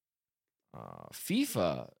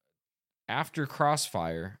 FIFA after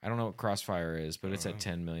Crossfire. I don't know what Crossfire is, but it's at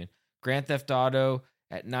 10 million. Grand Theft Auto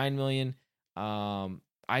at 9 million. I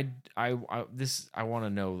want to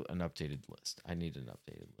know an updated list. I need an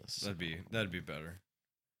updated list. That'd be better.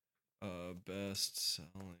 Best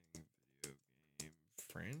selling video game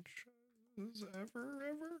franchise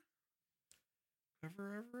ever.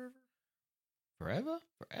 Forever.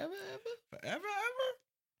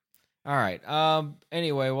 All All right.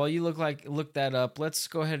 Anyway, while you look that up, let's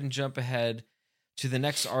go ahead and jump ahead to the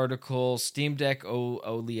next article. Steam Deck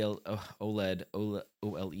OLED OLED.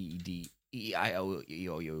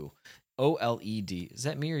 Is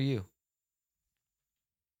that me or you?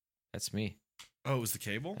 That's me. Oh, it was the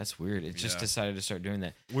cable? That's weird. It just decided to start doing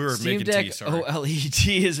that. We were Steam making Deck tea, sorry.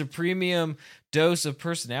 OLED is a premium dose of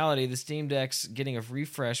personality. The Steam Deck's getting a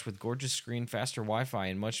refresh with gorgeous screen, faster Wi-Fi,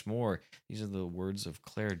 and much more. These are the words of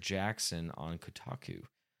Claire Jackson on Kotaku.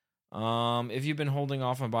 If you've been holding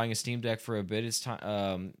off on buying a Steam Deck for a bit, it's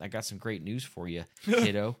time. I got some great news for you,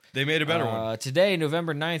 kiddo. They made a better one. Today,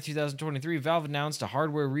 November 9th, 2023, Valve announced a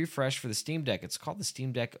hardware refresh for the Steam Deck. It's called the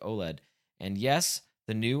Steam Deck OLED. And yes,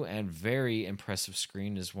 the new and very impressive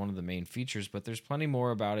screen is one of the main features, but there's plenty more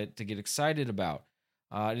about it to get excited about.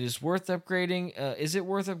 It is worth upgrading. Is it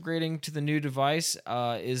worth upgrading to the new device?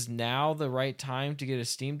 Is now the right time to get a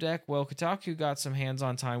Steam Deck? Well, Kotaku got some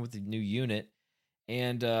hands-on time with the new unit,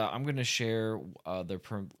 and I'm going to share the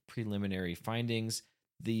preliminary findings.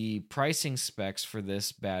 The pricing specs for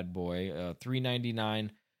this bad boy: $399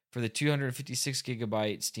 for the 256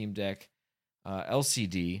 gigabyte Steam Deck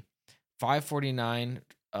LCD. $549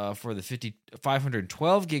 for the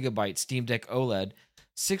 512 gigabyte Steam Deck OLED,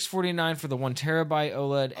 $649 for the 1 terabyte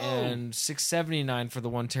OLED, and $679 for the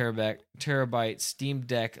 1 terabyte Steam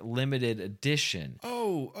Deck limited edition.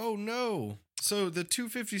 Oh no! So the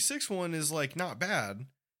 256 one is like not bad,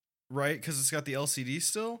 right? Because it's got the LCD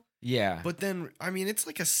still. Yeah, But then I mean, it's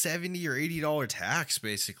like a $70 or $80 tax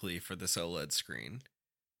basically for this OLED screen.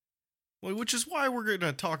 Well, which is why we're going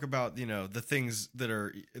to talk about, the things that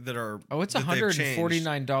are Oh, it's that they've changed.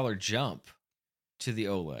 $149 jump to the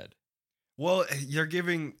OLED. Well,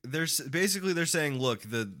 they're saying, look,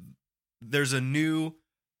 there's a new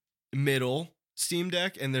middle Steam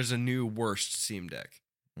Deck and there's a new worst Steam Deck.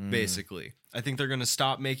 Basically, I think they're going to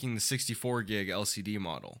stop making the 64 gig LCD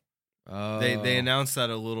model. Oh. They announced that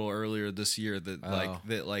a little earlier this year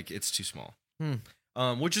that it's too small.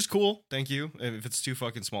 Which is cool. Thank you. If it's too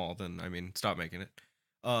fucking small, then stop making it.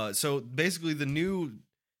 So basically, the new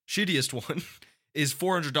shittiest one is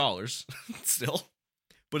 $400 still,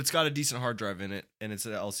 but it's got a decent hard drive in it and it's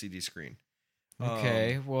an LCD screen.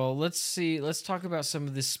 Okay, well, let's see. Let's talk about some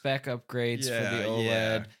of the spec upgrades for the OLED.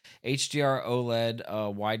 Yeah. HDR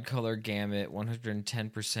OLED, wide color gamut,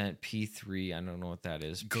 110% P3. I don't know what that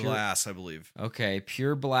is. Glass, I believe. Okay,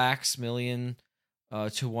 pure blacks, 1,000,000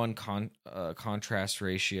 to 1 contrast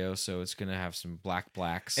ratio, so it's going to have some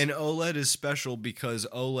blacks. And OLED is special because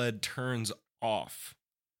OLED turns off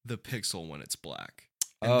the pixel when it's black.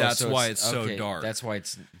 And that's why it's so dark. That's why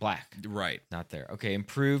it's black. Right. Not there. Okay,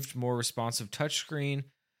 improved, more responsive touchscreen,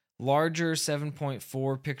 larger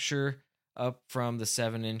 7.4 picture up from the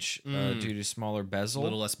 7-inch due to smaller bezel. A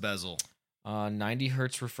little less bezel. 90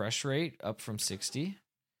 hertz refresh rate up from 60.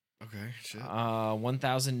 Okay, shit.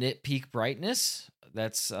 1,000 nit peak brightness.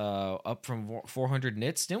 That's up from 400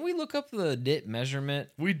 nits. Didn't we look up the nit measurement?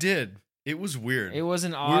 We did. It was weird. It was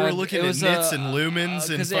an odd. We were looking at nits and lumens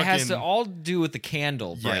and because it has to all do with the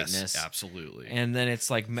candle brightness. Yes, absolutely. And then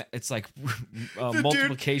it's like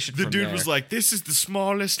multiplication. The dude was like, "This is the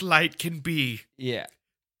smallest light can be." Yeah.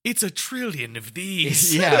 It's 1 trillion of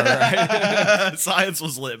these. Yeah, right. Science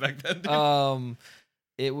was lit back then. Dude.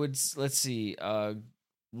 It would, let's see,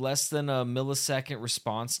 less than a millisecond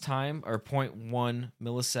response time, or 0.1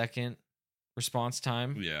 millisecond response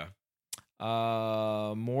time. Yeah.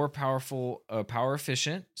 More powerful, power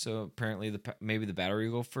efficient. So apparently maybe the battery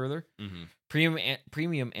will go further. Mm-hmm.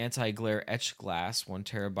 Premium anti-glare etched glass, 1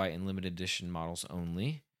 terabyte in limited edition models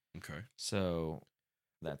only. Okay. So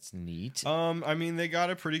that's neat. They got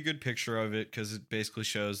a pretty good picture of it because it basically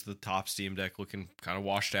shows the top Steam Deck looking kind of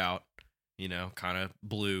washed out, kind of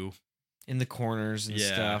blue in the corners and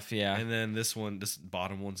stuff. Yeah. And then this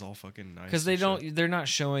bottom one's all fucking nice. Because they're not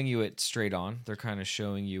showing you it straight on. They're kind of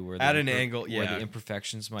showing you where at an angle, where the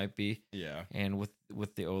imperfections might be. Yeah. And with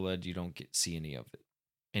the OLED, you don't see any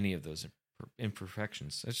of those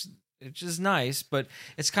imperfections. It's just nice, but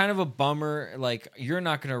it's kind of a bummer. Like, you're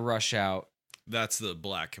not going to rush out. That's the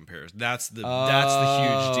black comparison. That's the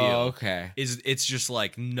huge deal. Okay. It's just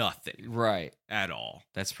like nothing. Right. At all.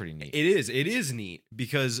 That's pretty neat. It is neat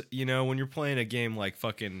because, when you're playing a game like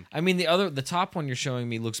fucking... the top one you're showing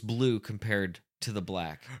me looks blue compared to the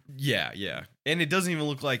black. Yeah. And it doesn't even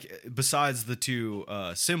look like, besides the two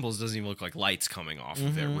symbols, doesn't even look like lights coming off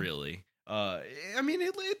of it, really.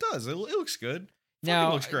 It does. It looks good.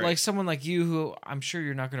 Now, looks great. Like someone like you, who I'm sure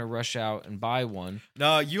you're not going to rush out and buy one.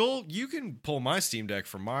 No, you can pull my Steam Deck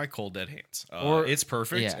from my cold dead hands. It's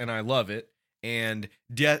perfect, and I love it. And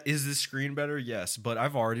is this screen better? Yes, but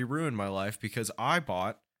I've already ruined my life because I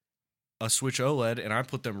bought a Switch OLED and I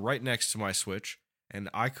put them right next to my Switch, and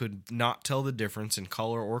I could not tell the difference in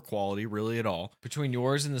color or quality really at all between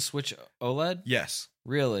yours and the Switch OLED. Yes,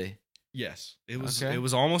 really. Yes, it was. Okay. It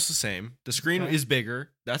was almost the same. The screen is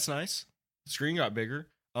bigger. That's nice. The screen got bigger.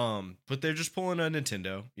 But they're just pulling a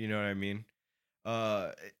Nintendo. You know what I mean?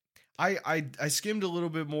 I skimmed a little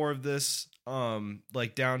bit more of this.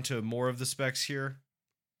 Like down to more of the specs here.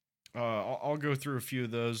 I'll go through a few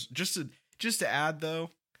of those just to add though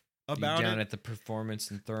about down at the performance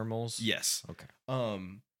and thermals. Yes. Okay.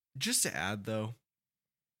 Just to add though,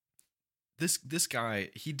 this guy,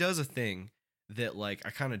 he does a thing that like I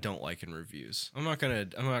kind of don't like in reviews. I'm not gonna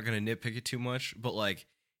nitpick it too much, but like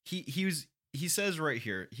he says right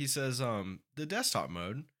here, he says the desktop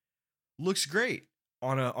mode looks great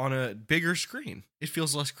on a bigger screen. It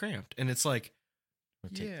feels less cramped, and it's like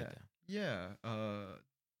yeah,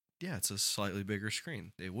 it's a slightly bigger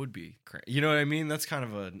screen. It would be cramped. You know what I mean? That's kind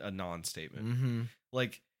of a non-statement. Mm-hmm.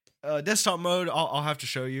 Like desktop mode, I'll have to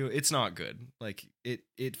show you. It's not good. Like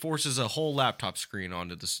it forces a whole laptop screen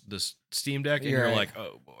onto this Steam Deck, and you're like,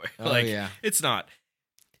 oh boy, it's not.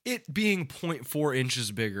 It being 0.4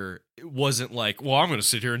 inches bigger, it wasn't like, well, I'm going to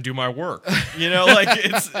sit here and do my work. Like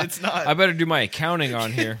it's not. I better do my accounting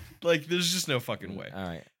on here. Like there's just no fucking way.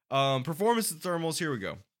 All right. Performance and thermals. Here we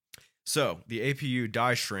go. So the APU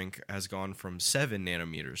die shrink has gone from 7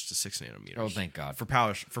 nanometers to 6 nanometers. Oh, thank God. For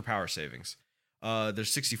power savings.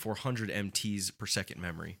 There's 6,400 MTs per second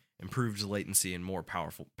memory, improved latency, and more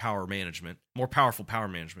powerful power management.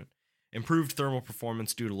 Improved thermal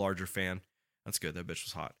performance due to larger fan. That's good. That bitch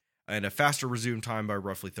was hot. And a faster resume time by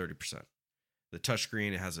roughly 30%. The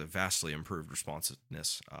touchscreen has a vastly improved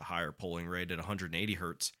responsiveness, a higher polling rate at 180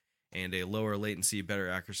 hertz, and a lower latency, better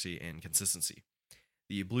accuracy, and consistency.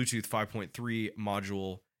 The Bluetooth 5.3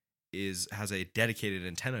 module has a dedicated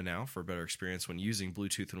antenna now for a better experience when using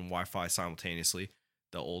Bluetooth and Wi-Fi simultaneously.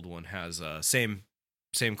 The old one has same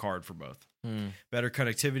card for both. Better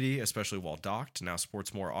connectivity, especially while docked. Now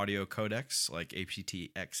supports more audio codecs like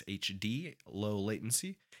aptX HD, low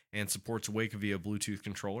latency, and supports Wake via Bluetooth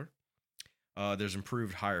controller. There's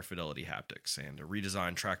improved higher fidelity haptics and a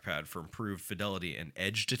redesigned trackpad for improved fidelity and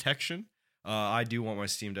edge detection. I do want my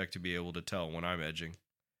Steam Deck to be able to tell when I'm edging,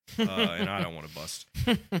 and I don't want to bust.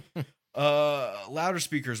 Louder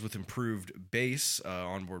speakers with improved bass.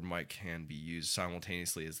 Onboard mic can be used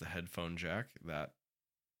simultaneously as the headphone jack.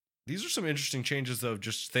 These are some interesting changes, though,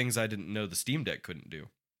 just things I didn't know the Steam Deck couldn't do.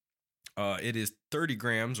 It is 30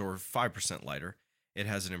 grams or 5% lighter. It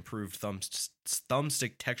has an improved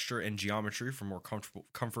thumbstick texture and geometry for more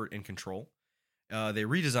comfort and control. They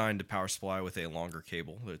redesigned the power supply with a longer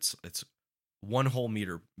cable. It's 1 whole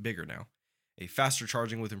meter bigger now. A faster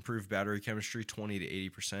charging with improved battery chemistry, 20 to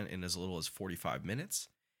 80% in as little as 45 minutes.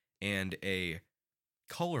 And a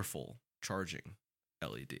colorful charging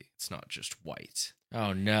LED. It's not just white.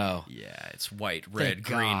 Oh, no. Yeah, it's white, red, Thank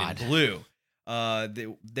green, God. and blue.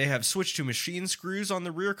 They have switched to machine screws on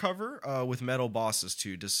the rear cover with metal bosses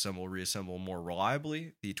to disassemble, reassemble more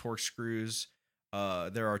reliably. The torque screws,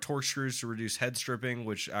 there are torque screws to reduce head stripping,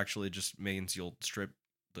 which actually just means you'll strip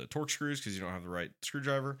the torque screws because you don't have the right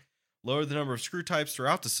screwdriver. Lower the number of screw types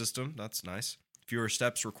throughout the system. That's nice. Fewer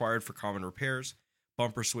steps required for common repairs.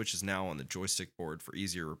 Bumper switch is now on the joystick board for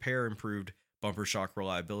easier repair, improved bumper shock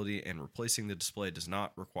reliability, and replacing the display does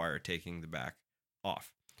not require taking the back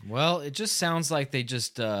off. Well, it just sounds like they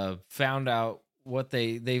just found out what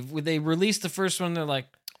they released the first one. They're like,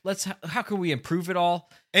 how can we improve it all?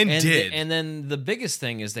 And did. And then the biggest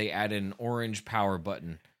thing is they added an orange power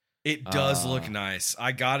button. It does look nice.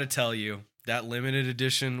 I gotta tell you, that limited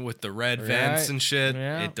edition with the red vents and shit,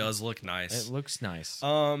 it does look nice. It looks nice.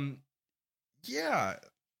 Yeah.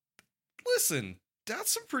 Listen,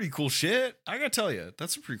 that's some pretty cool shit. I gotta tell you,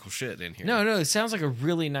 that's some pretty cool shit in here. No, it sounds like a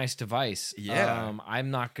really nice device. Yeah. I'm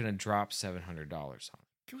not gonna drop $700 on it.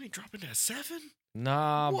 Can we drop it at 7?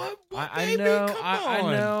 Nah, What, I baby? know, Come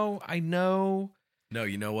I know. No,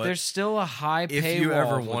 you know what? There's still a high paywall. If you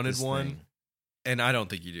ever with wanted this one, thing. and I don't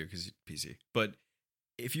think you do because you PC, but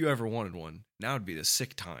if you ever wanted one, now would be the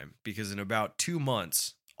sick time because in about 2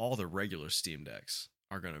 months, all the regular Steam Decks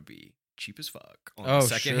are going to be cheap as fuck on the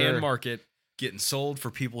secondhand market, getting sold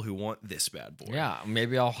for people who want this bad boy. Yeah,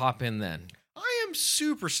 maybe I'll hop in then. I am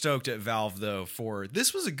super stoked at Valve, though, for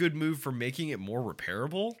this was a good move for making it more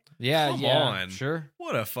repairable. Yeah, Come on. sure.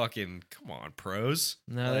 What a fucking, come on, pros.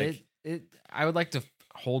 No, I would like to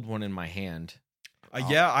hold one in my hand.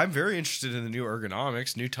 Yeah, I'm very interested in the new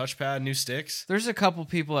ergonomics, new touchpad, new sticks. There's a couple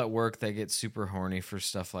people at work that get super horny for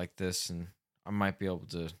stuff like this, and I might be able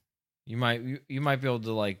to. You might be able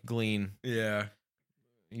to like glean. Yeah.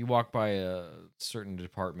 You walk by a certain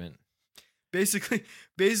department.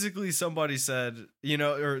 Basically, somebody said,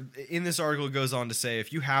 or in this article it goes on to say,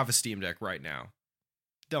 if you have a Steam Deck right now,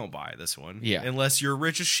 don't buy this one. Yeah. Unless you're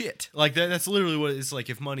rich as shit. Like that's literally what it's like.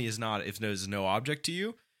 If money is no object to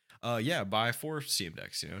you, buy 4 Steam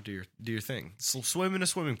Decks. Do your thing. Swim in a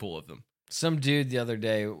swimming pool of them. Some dude the other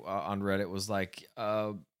day on Reddit was like,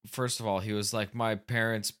 first of all, he was like, my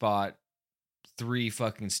parents bought 3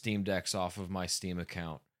 fucking Steam Decks off of my Steam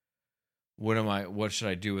account. What should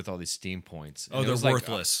I do with all these Steam points? And they're like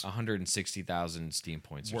worthless. 160,000 Steam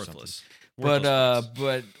points. Worthless. Or something.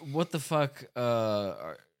 But what the fuck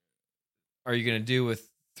are you gonna do with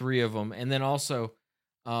 3 of them? And then also,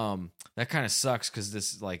 that kind of sucks because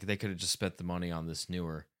this like they could have just spent the money on this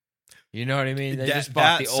newer. You know what I mean? They just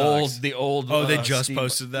bought the old. Oh, they just Steam.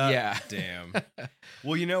 posted that. Yeah. Damn.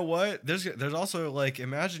 Well, you know what? There's also like,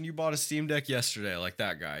 imagine you bought a Steam Deck yesterday, like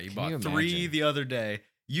that guy. You bought 3 the other day.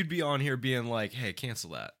 You'd be on here being like, "Hey,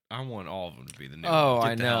 cancel that. I want all of them to be the new." Oh,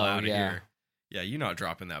 Get I the hell know. out of Yeah. here. Yeah, you're not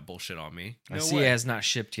dropping that bullshit on me. I see it has not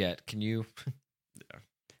shipped yet. Can you? Yeah.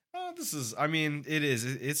 Oh, it is.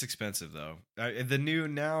 It's expensive though.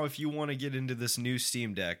 Now, if you want to get into this new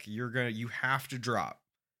Steam Deck, you have to drop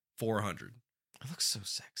 $400. It looks so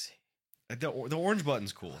sexy. The orange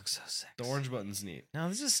button's cool. It looks so sexy. The orange button's neat. No,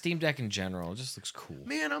 this is Steam Deck in general. It just looks cool.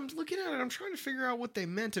 Man, I'm looking at it. I'm trying to figure out what they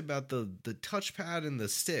meant about the touchpad and the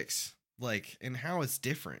sticks, like, and how it's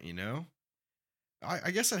different.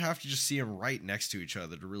 I guess I'd have to just see them right next to each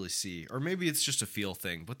other to really see, or maybe it's just a feel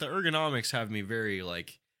thing. But the ergonomics have me very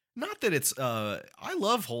like, Not that it's I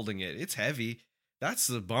love holding it. It's heavy. That's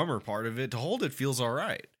the bummer part of it. To hold it feels all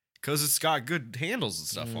right because it's got good handles and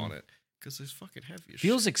stuff on it. Because it's fucking heavy.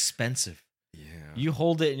 Feels expensive. Yeah. You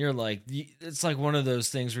hold it and you're like, it's like one of those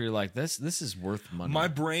things where you're like, this is worth money. My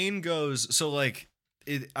brain goes, so like,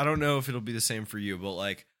 I don't know if it'll be the same for you, but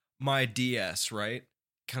like my DS, right?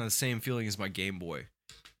 Kind of the same feeling as my Game Boy.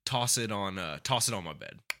 Toss it on my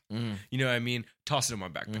bed. You know what I mean? Toss it in my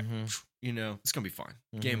backpack. You know, it's gonna be fine.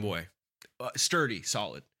 Game Boy, sturdy,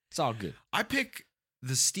 solid. It's all good. I pick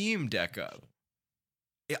the Steam Deck up.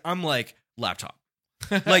 I'm like, laptop.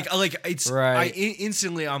 like it's right.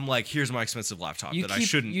 Instantly I'm like, here's my expensive laptop I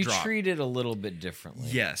shouldn't drop. You treat it a little bit differently.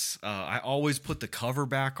 Yes. I always put the cover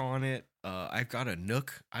back on it. I've got a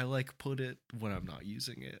nook I like put it when I'm not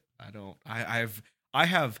using it. I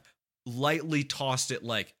have lightly tossed it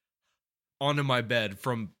like onto my bed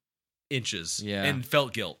from inches and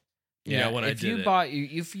felt guilt. You know, when if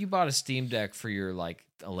you bought a Steam Deck for your like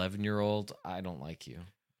 11-year-old, I don't like you.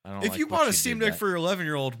 If you bought a Steam Deck for your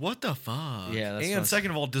 11-year-old, what the fuck? Yeah, and second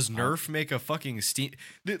of all, does Nerf make a fucking Steam?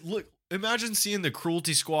 Look, imagine seeing the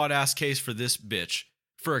Cruelty Squad ass case for this bitch.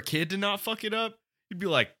 For a kid to not fuck it up, you'd be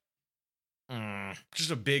like, just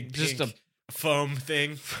a big, just a foam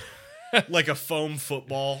thing, like a foam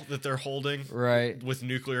football that they're holding, right, with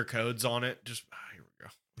nuclear codes on it. Just here we go.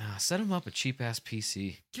 Nah, set him up a cheap ass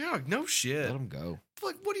PC. Yeah, no shit. Let him go.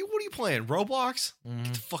 Like, what are you playing? Roblox?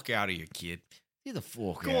 Get the fuck out of here, kid. Get the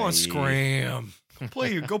fuck Go on, Scram.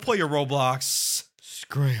 Go play your Roblox.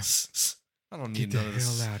 Scram. I don't need none of this.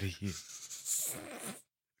 Get the hell out of here.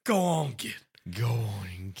 Go on, kid. Go on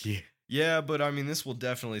and get. Yeah, but I mean, this will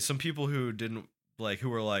definitely. Some people who didn't like, who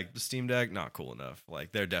were like, the Steam Deck, not cool enough.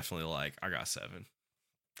 Like, they're definitely like, I got 7.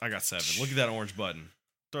 Look at that orange button.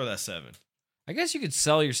 Throw that 7. I guess you could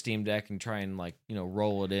sell your Steam Deck and try and like, you know,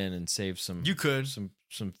 roll it in and save some. You could some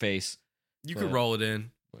face. You could roll it in.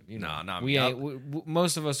 But, you know, not we ain't.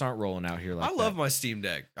 Most of us aren't rolling out here like that. I love my Steam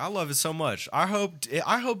Deck. I love it so much. I hope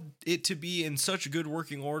it to be in such good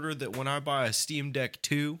working order that when I buy a Steam Deck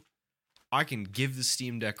 2, I can give the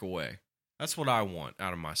Steam Deck away. That's what I want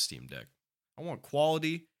out of my Steam Deck. I want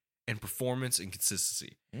quality and performance and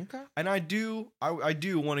consistency. Okay. And I do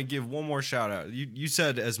want to give one more shout out. You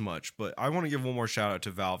said as much, but I want to give one more shout out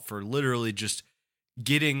to Valve for literally just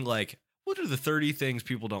getting like, what are the 30 things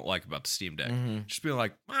people don't like about the Steam Deck? Just being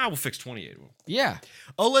like, we'll fix 28 of them. Yeah.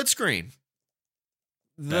 OLED screen.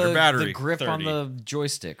 Better battery. The grip 30. on the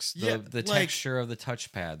joysticks. The texture of the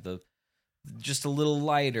touchpad. Just a little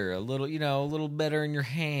lighter. A little better in your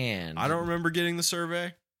hand. I don't remember getting the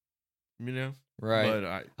survey. You know? Right.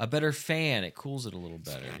 But a better fan. It cools it a little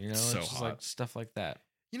better. You know? So it's just hot. like stuff like that.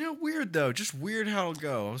 You know, weird though. Just weird how it'll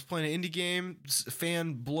go. I was playing an indie game,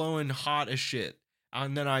 fan blowing hot as shit.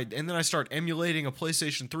 And then I start emulating a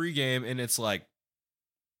PlayStation 3 game, and it's like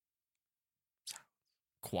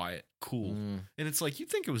quiet, cool, and it's like you'd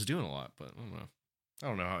think it was doing a lot, but I don't know. I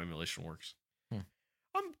don't know how emulation works.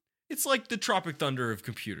 It's like the Tropic Thunder of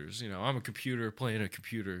computers. You know, I'm a computer playing a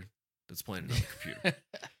computer that's playing another computer.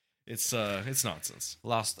 It's nonsense.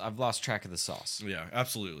 I've lost track of the sauce. Yeah,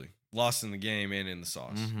 absolutely. Lost in the game and in the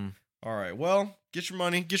sauce. All right, well, get your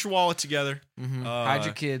money, get your wallet together. Hide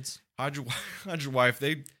your kids. Hide your wife.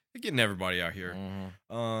 They're getting everybody out here.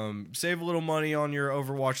 Save a little money on your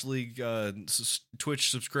Overwatch League Twitch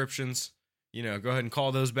subscriptions. You know, go ahead and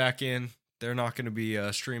call those back in. They're not going to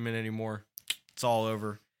be streaming anymore. It's all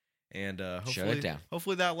over. And hopefully, shut it down.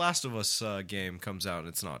 Hopefully that Last of Us game comes out and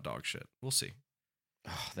it's not dog shit. We'll see.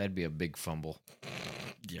 Oh, that'd be a big fumble.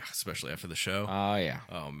 Yeah, especially after the show. Oh, yeah.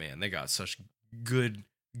 Oh, man. They got such good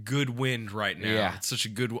wind right now. Yeah. It's such a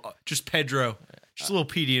good... Just Pedro. Just a little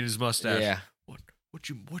Petey in his mustache. Yeah. What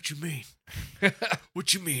you mean?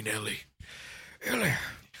 What you mean, Ellie?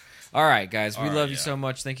 All right, guys. We love you yeah. so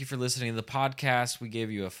much. Thank you for listening to the podcast. We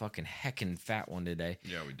gave you a fucking heckin' fat one today.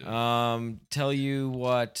 Yeah, we did. Tell you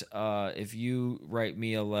what, if you write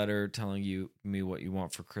me a letter telling me what you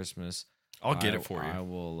want for Christmas, I'll get it for you. I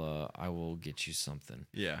will get you something.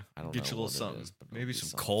 Yeah, I don't get know you a little what it something. is, but it'll Maybe be some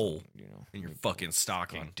something, coal, you know, in your fucking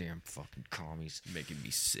stocking. Goddamn fucking commies. Making me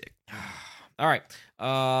sick. All right.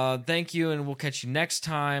 Thank you, and we'll catch you next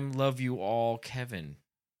time. Love you all. Kevin,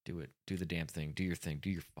 do it. Do the damn thing. Do your thing. Do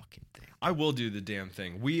your fucking thing. I will do the damn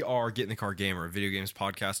thing. We are Get in the Car Gamer, a video games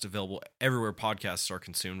podcast available everywhere podcasts are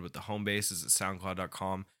consumed, but the home base is at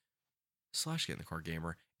soundcloud.com/Get in the Car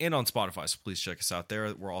Gamer and on Spotify. So please check us out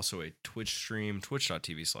there. We're also a Twitch stream,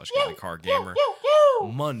 twitch.tv/Get in the Car Gamer.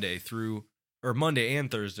 Monday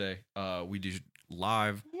and Thursday, we do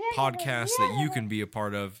live podcasts that you can be a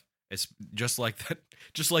part of. It's just like that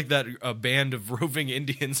band of roving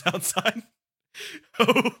Indians outside.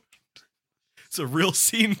 Oh, it's a real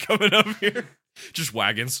scene coming up here. Just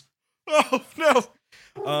wagons. Oh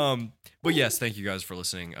no. But yes, thank you guys for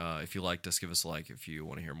listening. If you liked us, give us a like. If you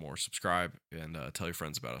want to hear more, subscribe and tell your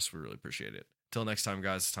friends about us. We really appreciate it. Till next time,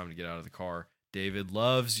 guys. It's time to get out of the car. David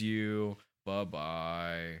loves you.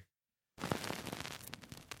 Bye-bye.